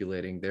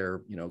manipulating,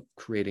 they're,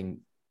 creating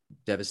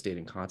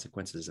devastating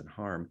consequences and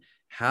harm.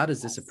 How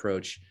does this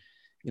approach,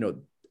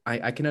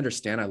 I can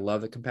understand, I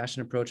love the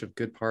compassionate approach of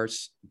good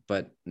parts,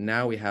 but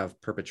now we have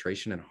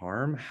perpetration and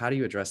harm. How do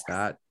you address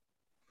that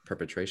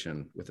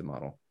perpetration with the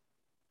model?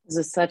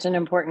 This is such an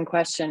important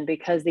question,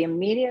 because the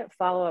immediate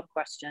follow-up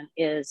question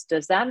is,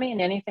 does that mean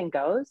anything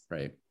goes?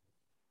 Right.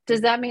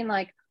 Does that mean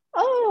like,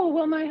 oh,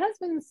 well, my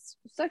husband's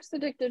sex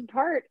addicted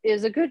part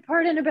is a good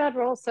part in a bad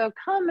role, so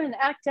come and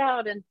act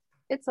out and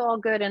it's all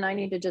good and I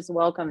need to just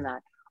welcome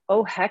that?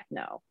 Oh, heck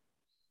no.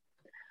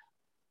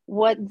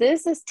 What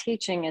this is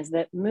teaching is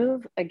that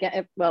move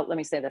again, well, let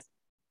me say this.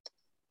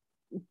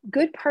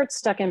 Good parts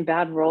stuck in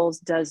bad roles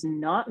does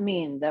not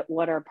mean that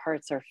what our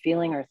parts are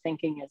feeling or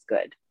thinking is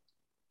good.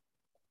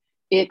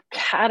 It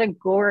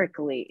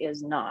categorically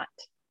is not.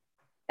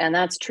 And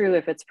that's true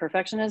if it's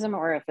perfectionism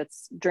or if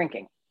it's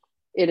drinking.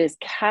 It is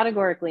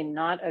categorically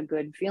not a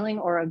good feeling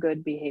or a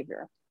good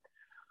behavior.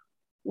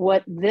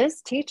 What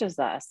this teaches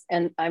us,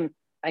 and I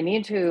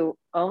need to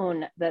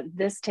own that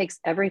this takes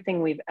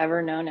everything we've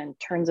ever known and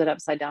turns it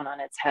upside down on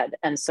its head.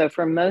 And so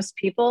for most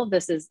people,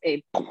 this is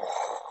a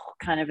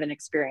kind of an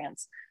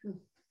experience.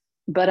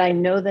 But I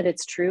know that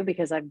it's true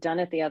because I've done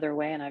it the other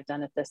way and I've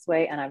done it this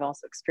way. And I've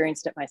also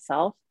experienced it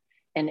myself.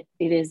 And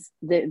it is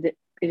it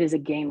is a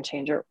game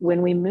changer.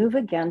 When we move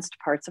against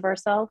parts of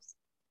ourselves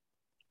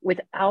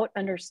without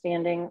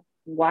understanding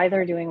why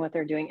they're doing what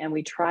they're doing, and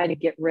we try to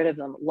get rid of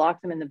them,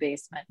 lock them in the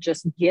basement,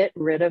 just get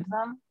rid of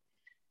them,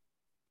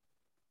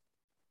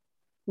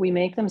 we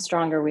make them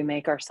stronger, we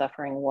make our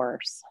suffering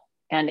worse.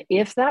 And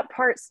if that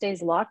part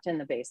stays locked in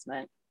the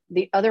basement,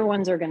 the other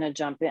ones are going to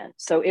jump in.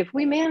 So if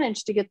we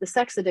manage to get the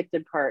sex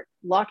addicted part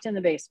locked in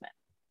the basement,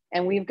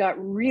 and we've got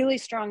really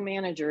strong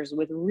managers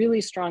with really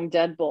strong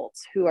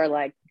deadbolts who are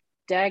like,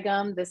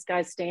 daggum, this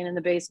guy's staying in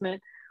the basement,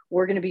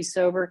 we're going to be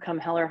sober come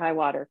hell or high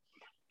water.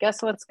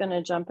 Guess what's going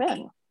to jump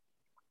in?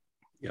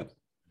 Yep.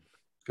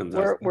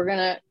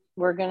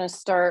 We're going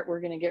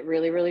to get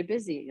really, really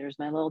busy. There's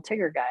my little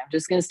Tigger guy. I'm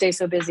just going to stay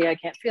so busy I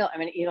can't feel. I'm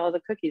going to eat all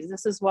the cookies.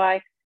 This is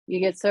why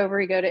you get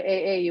sober, you go to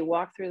AA, you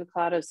walk through the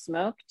cloud of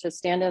smoke to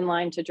stand in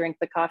line to drink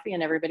the coffee,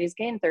 and everybody's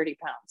gained 30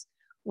 pounds.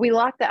 We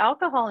lock the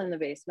alcohol in the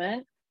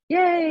basement.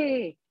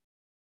 Yay.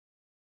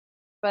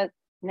 But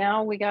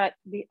now we got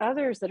the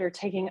others that are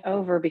taking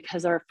over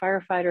because our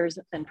firefighters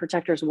and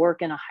protectors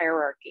work in a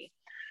hierarchy.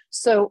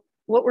 So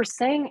what we're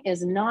saying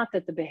is not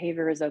that the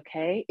behavior is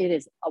okay. It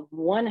is 100%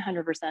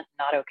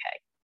 not okay.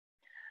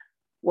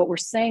 What we're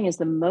saying is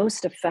the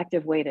most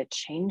effective way to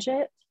change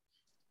it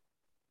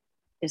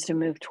is to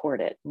move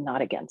toward it,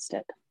 not against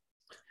it.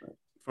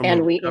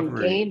 And we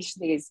engage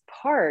these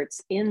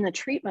parts in the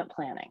treatment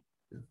planning.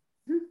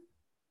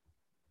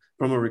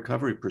 From a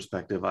recovery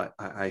perspective,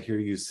 I hear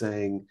you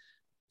saying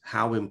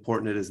how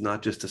important it is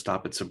not just to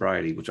stop at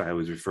sobriety, which I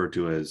always refer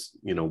to as,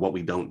 what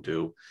we don't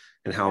do,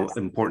 and how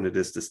important it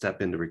is to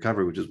step into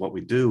recovery, which is what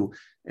we do,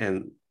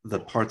 and the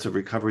parts of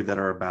recovery that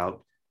are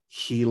about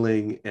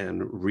healing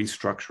and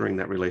restructuring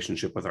that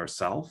relationship with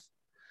ourselves,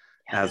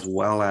 as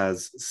well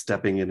as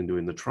stepping in and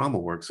doing the trauma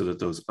work so that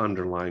those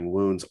underlying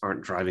wounds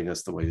aren't driving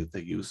us the way that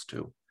they used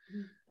to.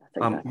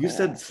 You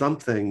said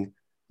something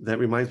that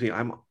reminds me,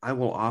 I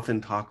will often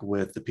talk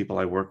with the people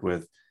I work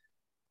with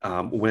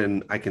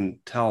when I can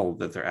tell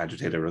that they're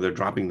agitated or they're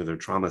dropping to their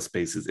trauma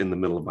spaces in the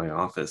middle of my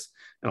office.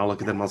 And I'll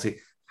look at them and I'll say,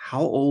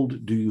 how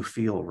old do you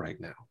feel right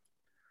now?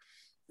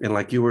 And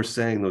like you were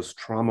saying, those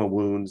trauma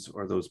wounds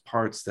or those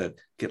parts that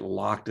get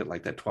locked at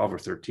like that 12 or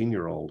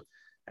 13-year-old,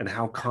 and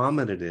how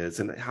common it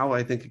is, and how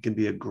I think it can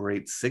be a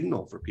great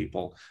signal for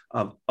people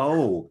of,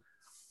 oh,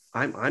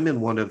 I'm in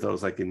one of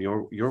those, like in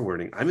your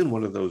wording, I'm in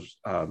one of those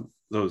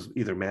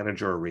either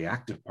manager or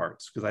reactive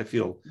parts, because I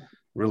feel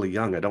really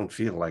young. I don't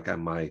feel like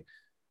I'm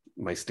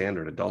my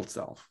standard adult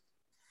self.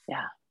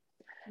 Yeah.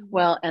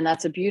 Well, and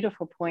that's a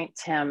beautiful point,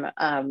 Tim.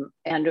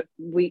 And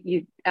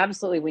we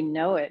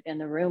know it in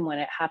the room when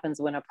it happens,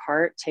 when a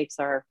part takes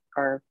our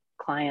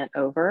client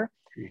over.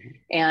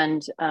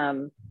 And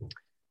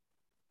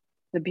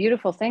the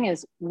beautiful thing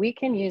is we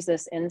can use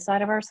this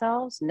inside of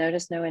ourselves,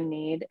 notice, know, and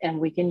need, and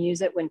we can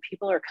use it when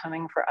people are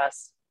coming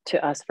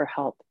to us for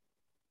help.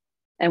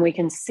 And we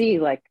can see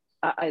like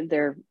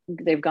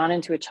they've gone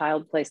into a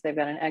child place, they've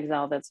got an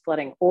exile that's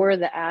flooding, or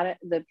the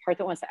part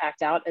that wants to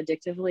act out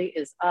addictively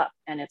is up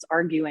and it's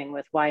arguing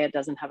with why it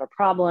doesn't have a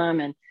problem,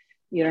 and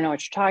you don't know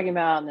what you're talking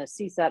about, and the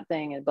CSAT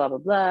thing and blah, blah,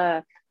 blah,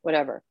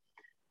 whatever.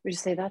 We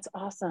just say, that's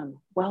awesome,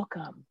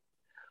 welcome.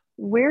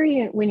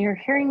 When you're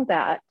hearing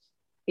that,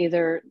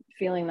 either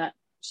feeling that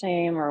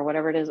shame or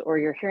whatever it is, or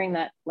you're hearing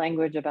that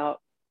language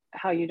about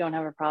how you don't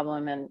have a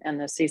problem and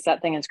the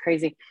CSAT thing is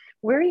crazy,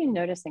 where are you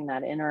noticing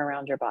that in or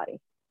around your body?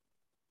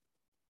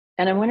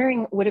 And I'm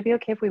wondering, would it be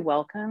okay if we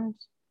welcomed,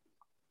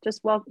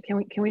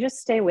 can we just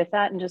stay with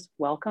that and just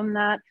welcome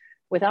that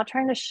without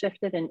trying to shift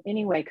it in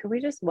any way? Could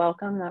we just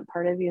welcome that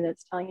part of you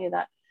that's telling you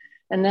that?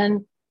 And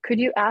then could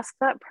you ask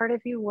that part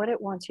of you what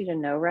it wants you to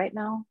know right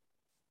now?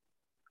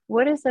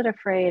 What is it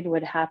afraid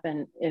would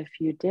happen if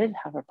you did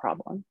have a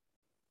problem?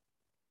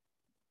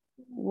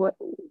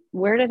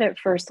 Where did it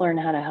first learn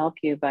how to help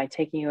you by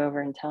taking you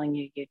over and telling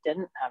you you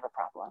didn't have a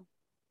problem?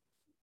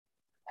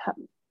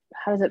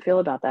 How does it feel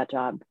about that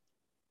job?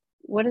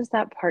 What does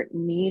that part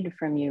need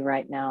from you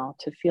right now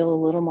to feel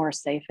a little more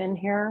safe in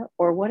here?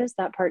 Or what does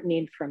that part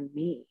need from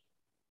me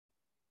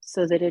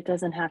so that it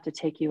doesn't have to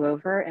take you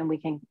over and we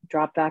can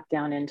drop back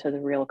down into the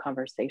real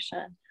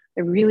conversation.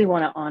 I really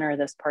want to honor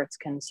this part's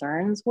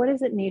concerns. What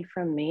does it need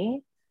from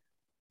me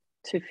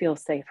to feel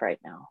safe right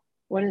now?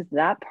 What is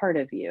that part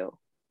of you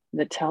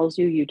that tells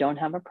you you don't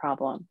have a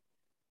problem?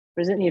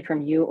 What does it need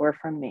from you or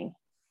from me?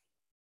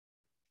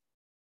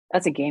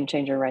 That's a game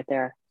changer right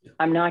there.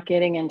 I'm not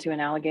getting into an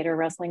alligator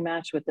wrestling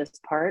match with this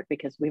part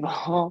because we've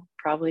all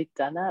probably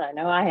done that. I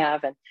know I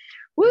have, and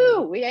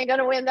woo, we ain't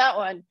gonna win that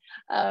one.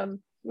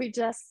 We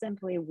just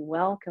simply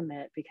welcome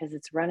it because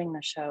it's running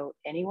the show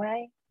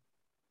anyway.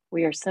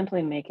 We are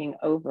simply making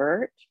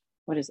overt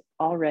what is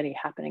already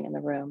happening in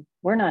the room.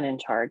 We're not in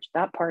charge,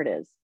 that part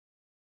is.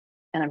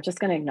 And I'm just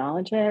gonna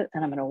acknowledge it,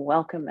 and I'm gonna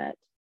welcome it,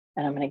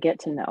 and I'm gonna get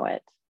to know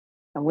it.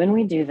 And when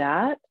we do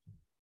that,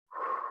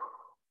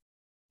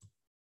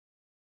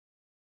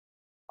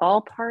 all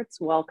parts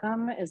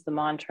welcome is the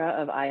mantra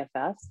of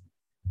IFS.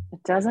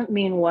 It doesn't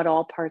mean what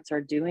all parts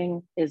are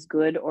doing is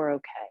good or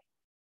okay.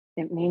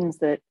 It means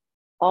that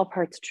all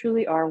parts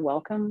truly are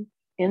welcome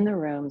in the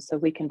room so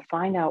we can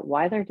find out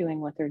why they're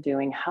doing what they're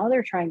doing, how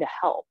they're trying to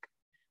help,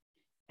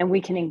 and we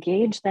can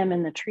engage them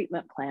in the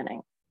treatment planning.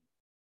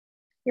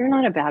 You're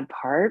not a bad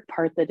part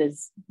that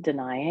is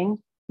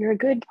denying. You're a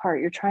good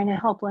part. You're trying to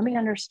help. Let me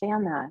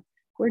understand that.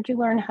 Where'd you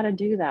learn how to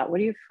do that? What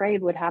are you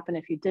afraid would happen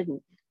if you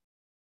didn't?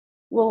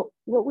 Well,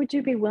 what would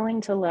you be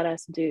willing to let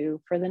us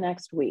do for the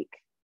next week?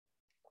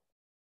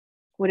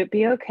 Would it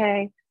be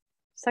okay?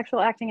 Sexual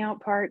acting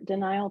out part,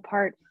 denial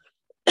part,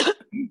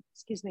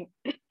 excuse me,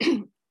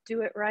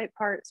 do it right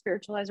part,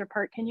 spiritualizer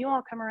part. Can you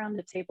all come around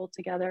the table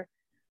together?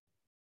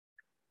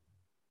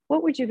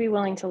 What would you be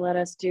willing to let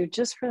us do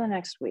just for the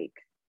next week?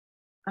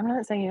 I'm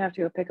not saying you have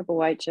to go pick up a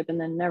white chip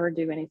and then never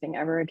do anything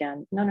ever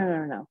again.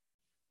 No.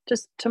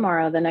 Just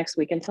tomorrow, the next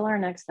week, until our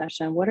next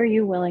session, what are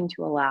you willing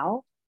to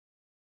allow?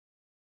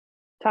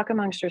 Talk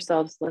amongst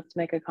yourselves, let's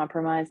make a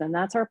compromise. And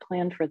that's our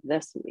plan for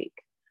this week.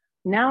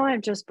 Now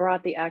I've just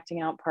brought the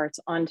acting out parts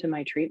onto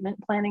my treatment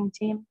planning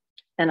team,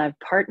 and I've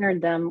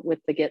partnered them with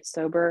the get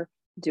sober,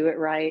 do it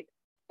right,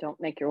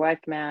 don't make your wife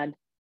mad,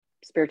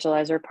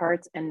 spiritualizer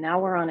parts. And now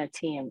we're on a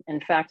team.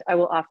 In fact, I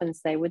will often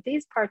say with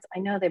these parts, I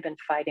know they've been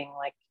fighting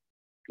like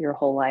your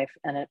whole life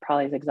and it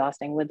probably is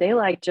exhausting. Would they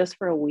like just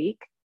for a week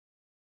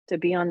to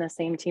be on the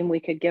same team? We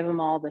could give them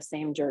all the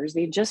same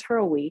jersey just for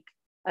a week.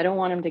 I don't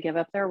want them to give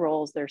up their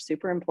roles. They're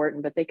super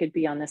important, but they could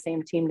be on the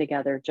same team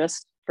together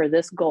just for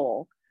this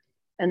goal.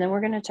 And then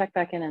we're going to check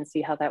back in and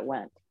see how that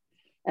went.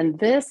 And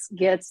this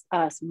gets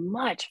us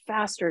much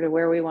faster to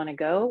where we want to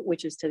go,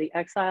 which is to the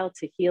exile,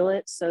 to heal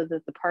it so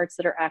that the parts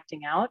that are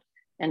acting out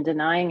and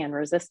denying and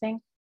resisting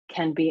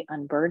can be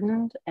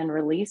unburdened and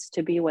released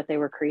to be what they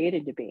were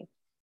created to be,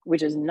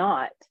 which is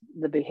not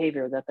the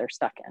behavior that they're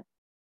stuck in.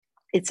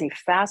 It's a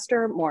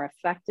faster, more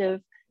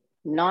effective,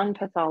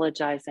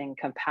 non-pathologizing,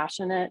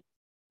 compassionate,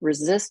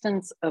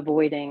 resistance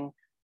avoiding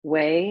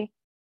way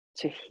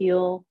to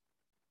heal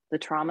the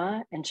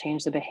trauma and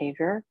change the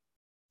behavior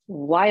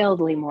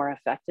wildly more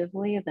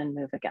effectively than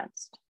move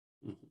against.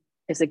 Mm-hmm.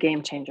 Is a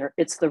game changer.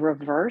 It's the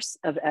reverse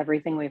of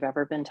everything we've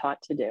ever been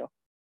taught to do.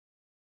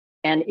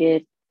 And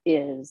it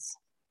is,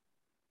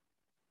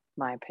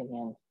 my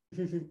opinion,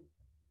 the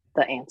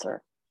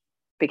answer,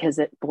 because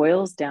it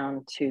boils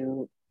down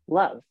to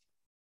love.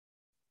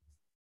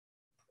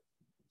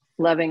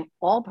 Loving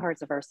all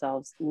parts of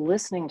ourselves,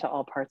 listening to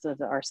all parts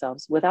of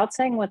ourselves without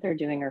saying what they're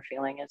doing or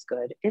feeling is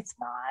good. It's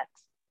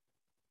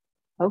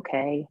not.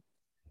 Okay.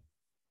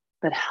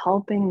 But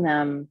helping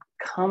them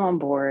come on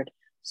board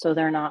so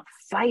they're not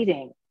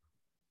fighting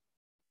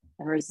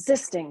and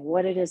resisting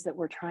what it is that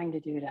we're trying to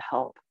do to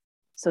help.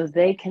 So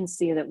they can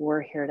see that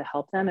we're here to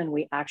help them and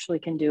we actually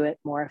can do it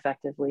more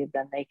effectively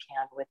than they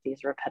can with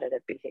these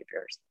repetitive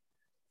behaviors.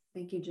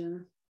 Thank you, Jenna.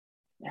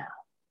 Yeah.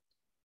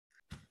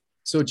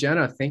 So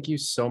Jenna, thank you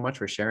so much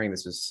for sharing.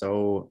 This was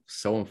so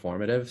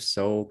informative,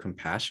 so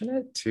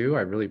compassionate too.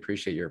 I really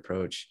appreciate your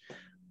approach.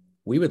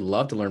 We would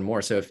love to learn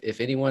more. So if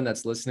anyone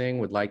that's listening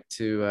would like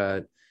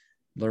to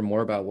learn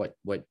more about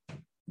what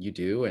you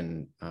do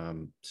and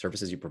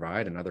services you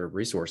provide and other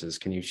resources,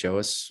 can you show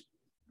us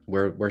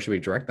where should we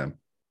direct them?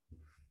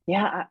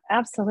 Yeah,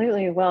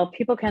 absolutely. Well,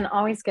 people can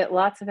always get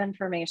lots of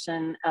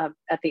information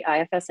at the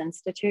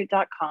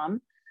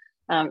ifsinstitute.com.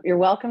 You're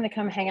welcome to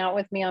come hang out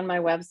with me on my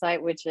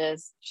website, which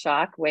is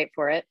wait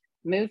for it,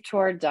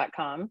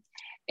 movetoward.com.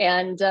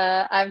 And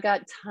I've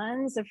got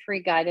tons of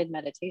free guided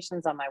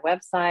meditations on my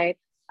website.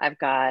 I've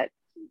got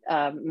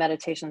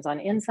meditations on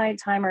Insight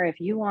Timer if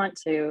you want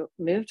to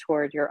move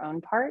toward your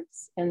own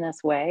parts in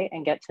this way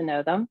and get to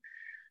know them.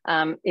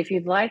 If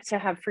you'd like to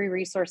have free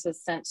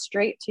resources sent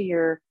straight to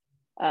your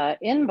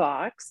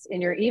inbox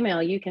in your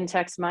email, you can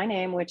text my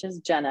name, which is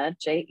Jenna,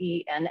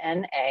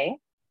 Jenna.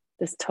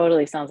 This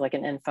totally sounds like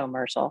an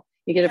infomercial.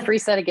 You get a free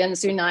set of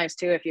Ginsu knives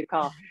too if you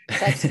call.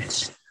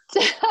 Text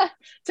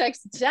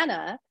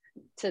Jenna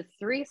to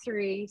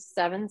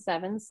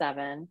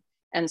 33777,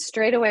 and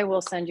straight away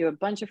we'll send you a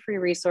bunch of free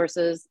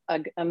resources,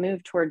 a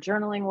move toward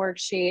journaling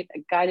worksheet,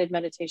 a guided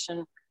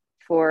meditation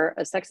for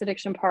a sex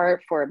addiction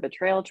part, for a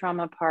betrayal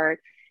trauma part,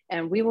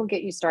 and we will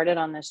get you started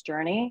on this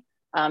journey.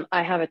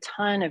 I have a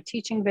ton of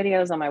teaching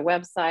videos on my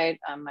website.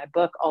 My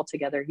book,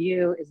 Altogether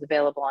You, is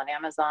available on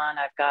Amazon.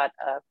 I've got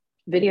a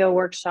video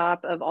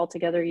workshop of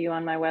Altogether You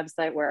on my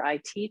website where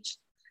I teach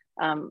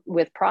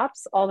with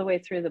props all the way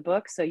through the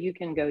book, so you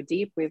can go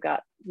deep. We've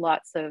got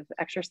lots of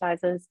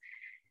exercises.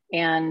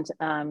 And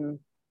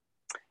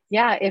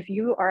yeah, if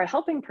you are a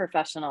helping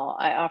professional,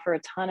 I offer a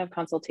ton of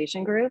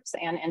consultation groups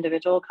and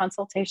individual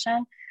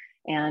consultation.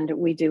 And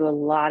we do a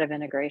lot of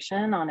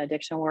integration on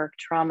addiction work,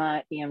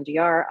 trauma,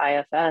 EMDR,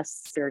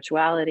 IFS,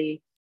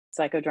 spirituality,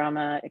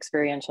 psychodrama,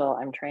 experiential.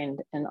 I'm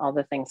trained in all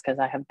the things because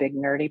I have big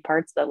nerdy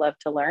parts that love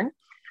to learn.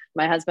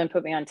 My husband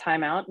put me on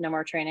timeout, no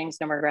more trainings,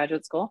 no more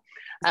graduate school.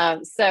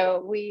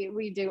 So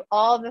we do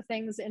all the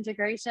things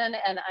integration,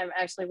 and I'm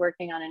actually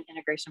working on an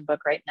integration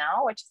book right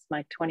now, which is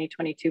my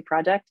 2022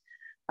 project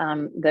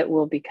that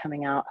will be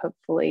coming out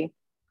hopefully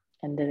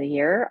end of the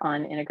year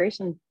on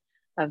integration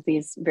of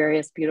these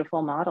various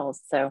beautiful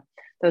models. So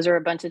those are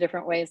a bunch of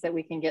different ways that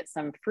we can get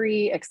some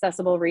free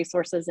accessible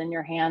resources in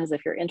your hands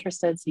if you're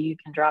interested, so you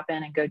can drop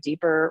in and go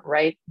deeper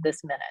right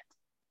this minute.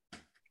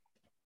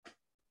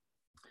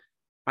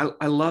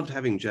 I loved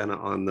having Jenna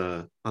on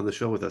the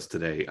show with us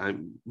today.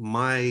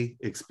 My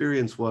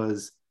experience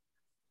was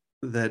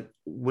that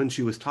when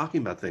she was talking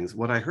about things,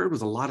 what I heard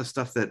was a lot of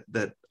stuff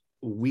that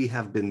we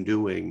have been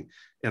doing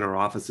in our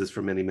offices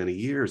for many, many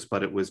years,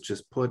 but it was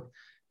just put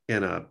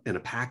in a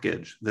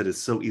package that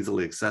is so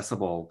easily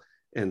accessible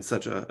and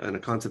such a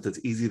concept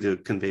that's easy to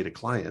convey to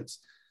clients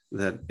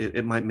that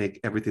it might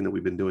make everything that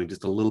we've been doing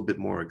just a little bit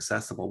more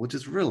accessible, which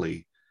is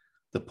really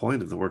the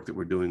point of the work that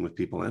we're doing with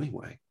people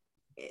anyway.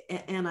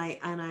 And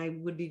I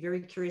would be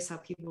very curious how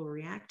people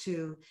react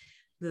to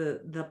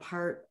the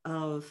part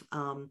of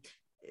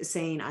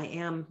saying I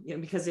am,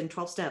 because in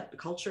 12-step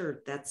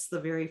culture, that's the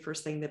very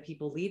first thing that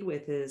people lead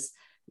with is,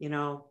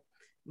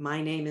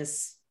 my name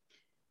is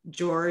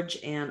George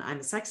and I'm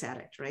a sex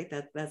addict, right?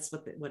 That's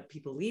what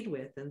people lead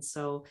with. And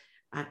so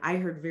I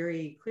heard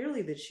very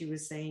clearly that she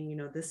was saying,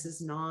 this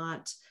is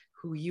not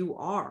who you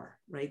are,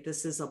 right?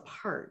 This is a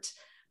part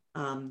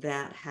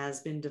that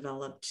has been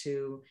developed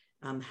to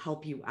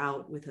help you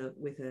out with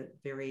a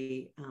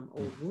very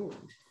old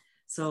wound.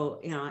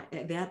 So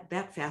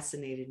that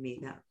fascinated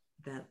me,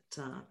 that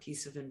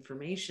piece of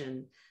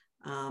information,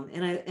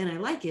 and I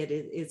like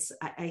it.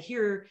 I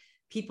hear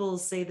people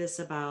say this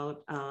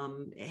about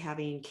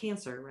having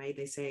cancer, right?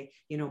 They say,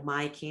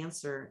 my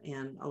cancer,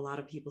 and a lot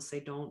of people say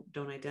don't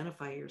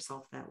identify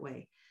yourself that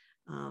way.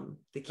 Can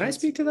I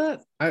speak to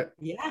that?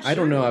 Yeah, I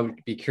don't know. I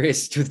would be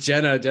curious with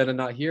Jenna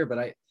not here,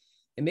 but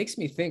it makes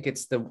me think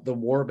it's the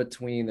war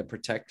between the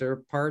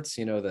protector parts,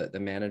 the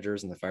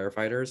managers and the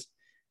firefighters.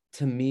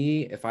 To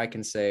me, if I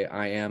can say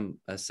I am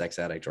a sex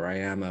addict or I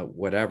am a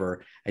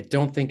whatever, I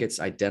don't think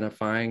it's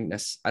identifying.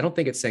 I don't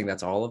think it's saying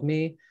that's all of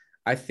me.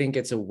 I think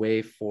it's a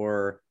way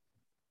for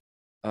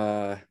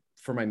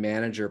my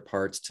manager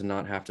parts to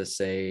not have to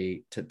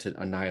say to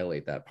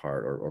annihilate that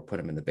part or put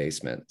him in the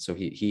basement. So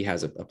he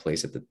has a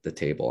place at the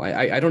table.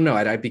 I don't know.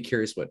 I'd be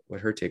curious what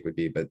her take would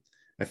be, but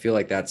I feel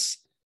like that's,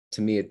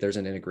 to me, there's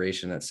an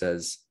integration that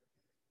says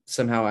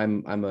somehow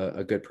I'm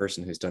a good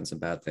person who's done some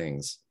bad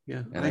things.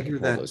 Yeah, and I can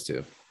pull those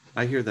two.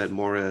 I hear that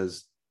more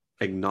as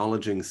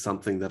acknowledging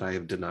something that I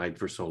have denied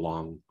for so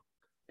long,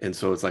 and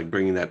so it's like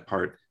bringing that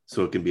part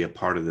so it can be a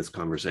part of this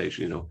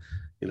conversation.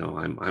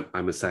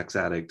 I'm a sex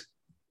addict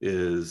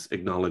is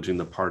acknowledging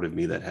the part of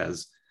me that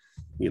has,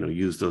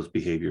 used those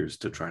behaviors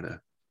to try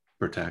to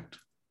protect.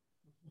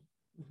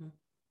 Mm-hmm.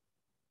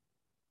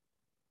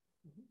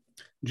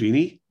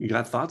 Jeannie, you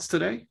got thoughts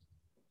today?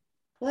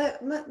 Well,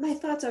 my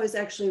thoughts, I was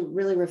actually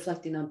really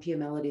reflecting on Pia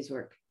Melody's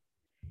work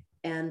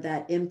and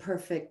that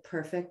imperfect,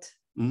 perfect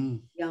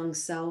young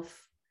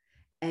self,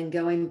 and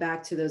going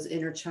back to those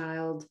inner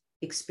child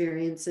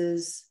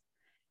experiences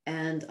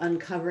and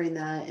uncovering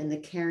that in the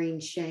caring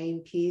shame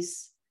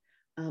piece.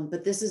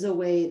 But this is a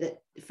way that,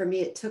 for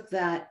me, it took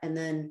that and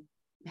then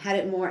had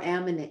it more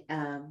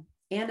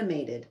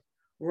animated,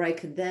 where I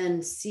could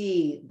then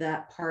see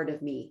that part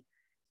of me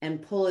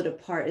and pull it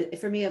apart.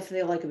 For me, I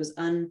feel like it was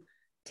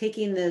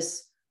taking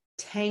this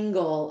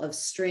tangle of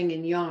string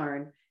and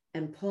yarn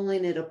and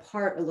pulling it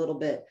apart a little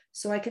bit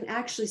so I can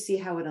actually see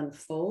how it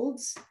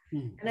unfolds.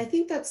 And I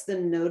think that's the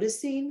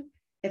noticing.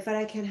 If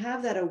I can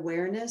have that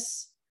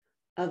awareness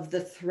of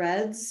the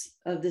threads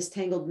of this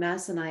tangled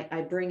mess, and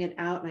I bring it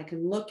out and I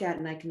can look at it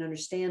and I can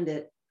understand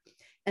it,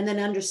 and then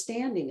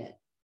understanding it.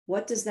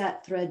 What does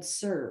that thread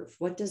serve?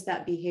 What does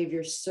that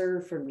behavior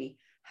serve for me?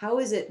 How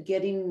is it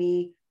getting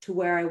me to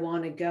where I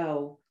want to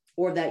go,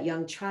 or that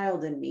young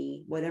child in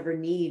me, whatever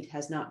need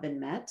has not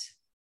been met?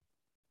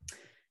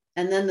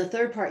 And then the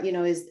third part,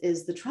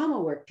 is the trauma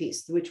work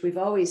piece, which we've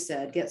always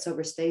said, get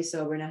sober, stay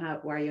sober. Now,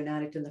 why are you an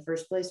addict in the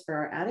first place for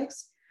our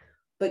addicts?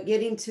 But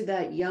getting to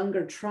that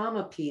younger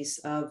trauma piece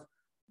of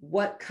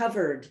what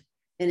covered,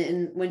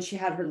 and when she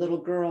had her little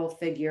girl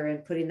figure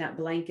and putting that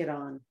blanket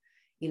on,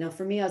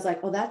 for me, I was like,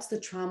 oh, that's the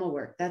trauma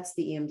work. That's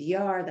the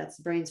EMDR, that's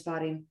the brain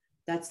spotting,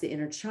 that's the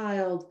inner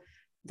child.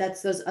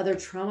 That's those other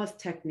trauma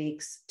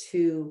techniques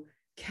to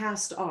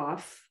cast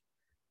off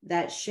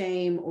that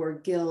shame or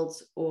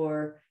guilt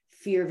or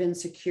fear of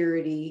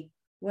insecurity,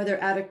 whether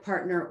addict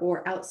partner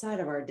or outside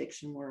of our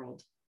addiction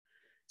world.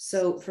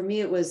 So for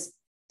me, it was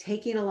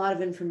taking a lot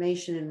of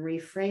information and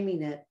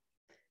reframing it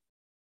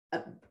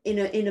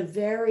in a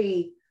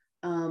very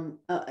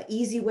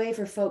easy way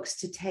for folks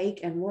to take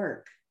and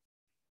work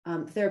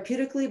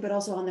therapeutically, but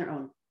also on their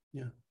own.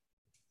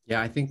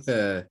 Yeah, I think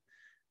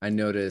I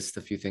noticed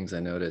a few things.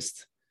 I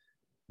noticed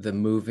the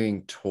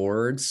moving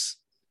towards.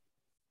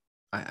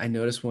 I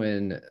noticed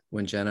when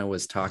Jenna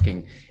was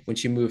talking, when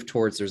she moved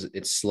towards,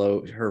 it's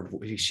slow.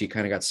 She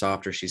kind of got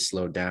softer. She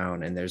slowed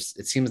down, and it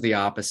seems the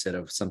opposite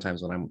of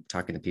sometimes when I'm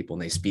talking to people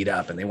and they speed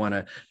up and they want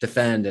to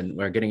defend, and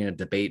we're getting in a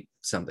debate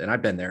something. And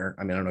I've been there.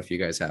 I mean, I don't know if you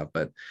guys have,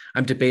 but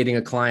I'm debating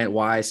a client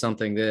why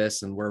something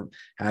this, and we're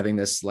having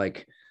this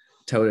like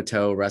toe to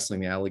toe wrestling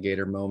the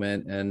alligator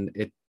moment,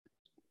 and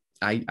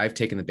I've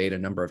taken the bait a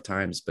number of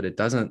times, but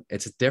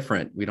it's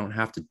different. We don't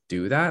have to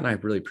do that. And I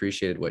really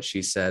appreciated what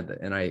she said.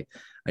 And I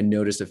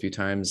noticed a few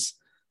times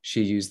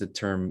she used the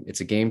term,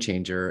 it's a game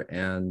changer.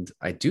 And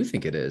I do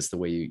think it is the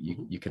way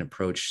you can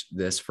approach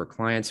this for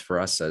clients, for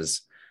us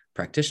as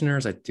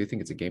practitioners. I do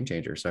think it's a game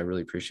changer. So I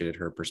really appreciated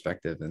her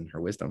perspective and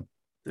her wisdom.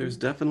 There's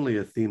definitely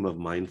a theme of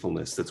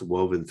mindfulness that's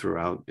woven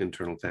throughout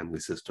internal family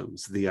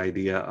systems. The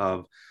idea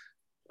of,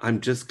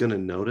 I'm just going to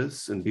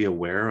notice and be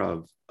aware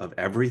of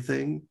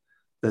everything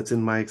that's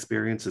in my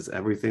experience, is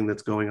everything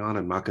that's going on.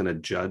 I'm not going to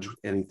judge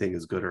anything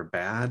as good or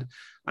bad.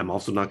 I'm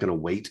also not going to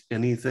weight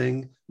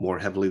anything more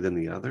heavily than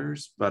the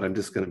others, but I'm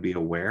just going to be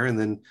aware and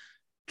then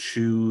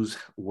choose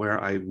where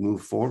I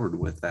move forward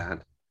with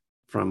that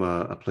from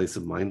a place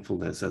of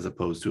mindfulness as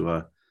opposed to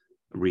a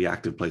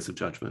reactive place of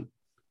judgment.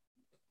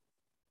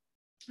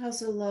 I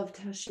also loved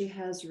how she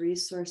has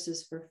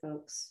resources for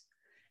folks.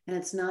 And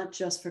it's not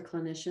just for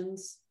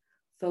clinicians,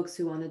 folks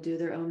who want to do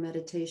their own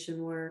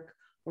meditation work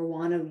or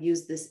want to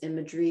use this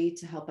imagery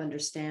to help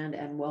understand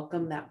and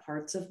welcome that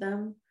parts of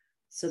them.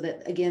 So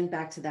that, again,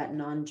 back to that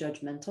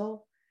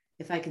non-judgmental,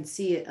 if I can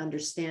see it,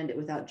 understand it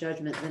without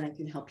judgment, then I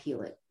can help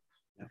heal it.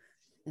 Yeah.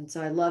 And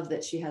so I love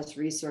that she has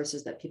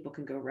resources that people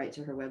can go right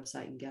to her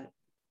website and get.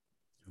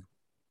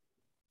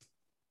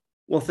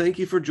 Well, thank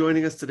you for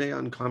joining us today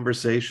on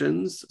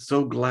Conversations.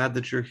 So glad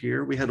that you're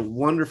here. We had a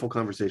wonderful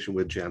conversation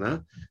with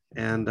Jenna,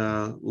 and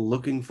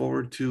looking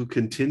forward to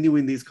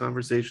continuing these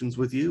conversations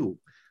with you.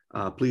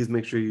 Please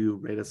make sure you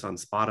rate us on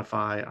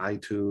Spotify,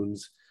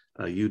 iTunes,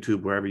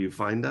 YouTube, wherever you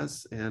find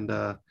us. And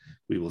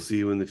we will see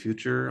you in the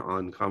future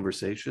on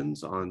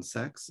Conversations on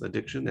sex,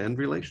 addiction, and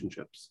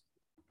relationships.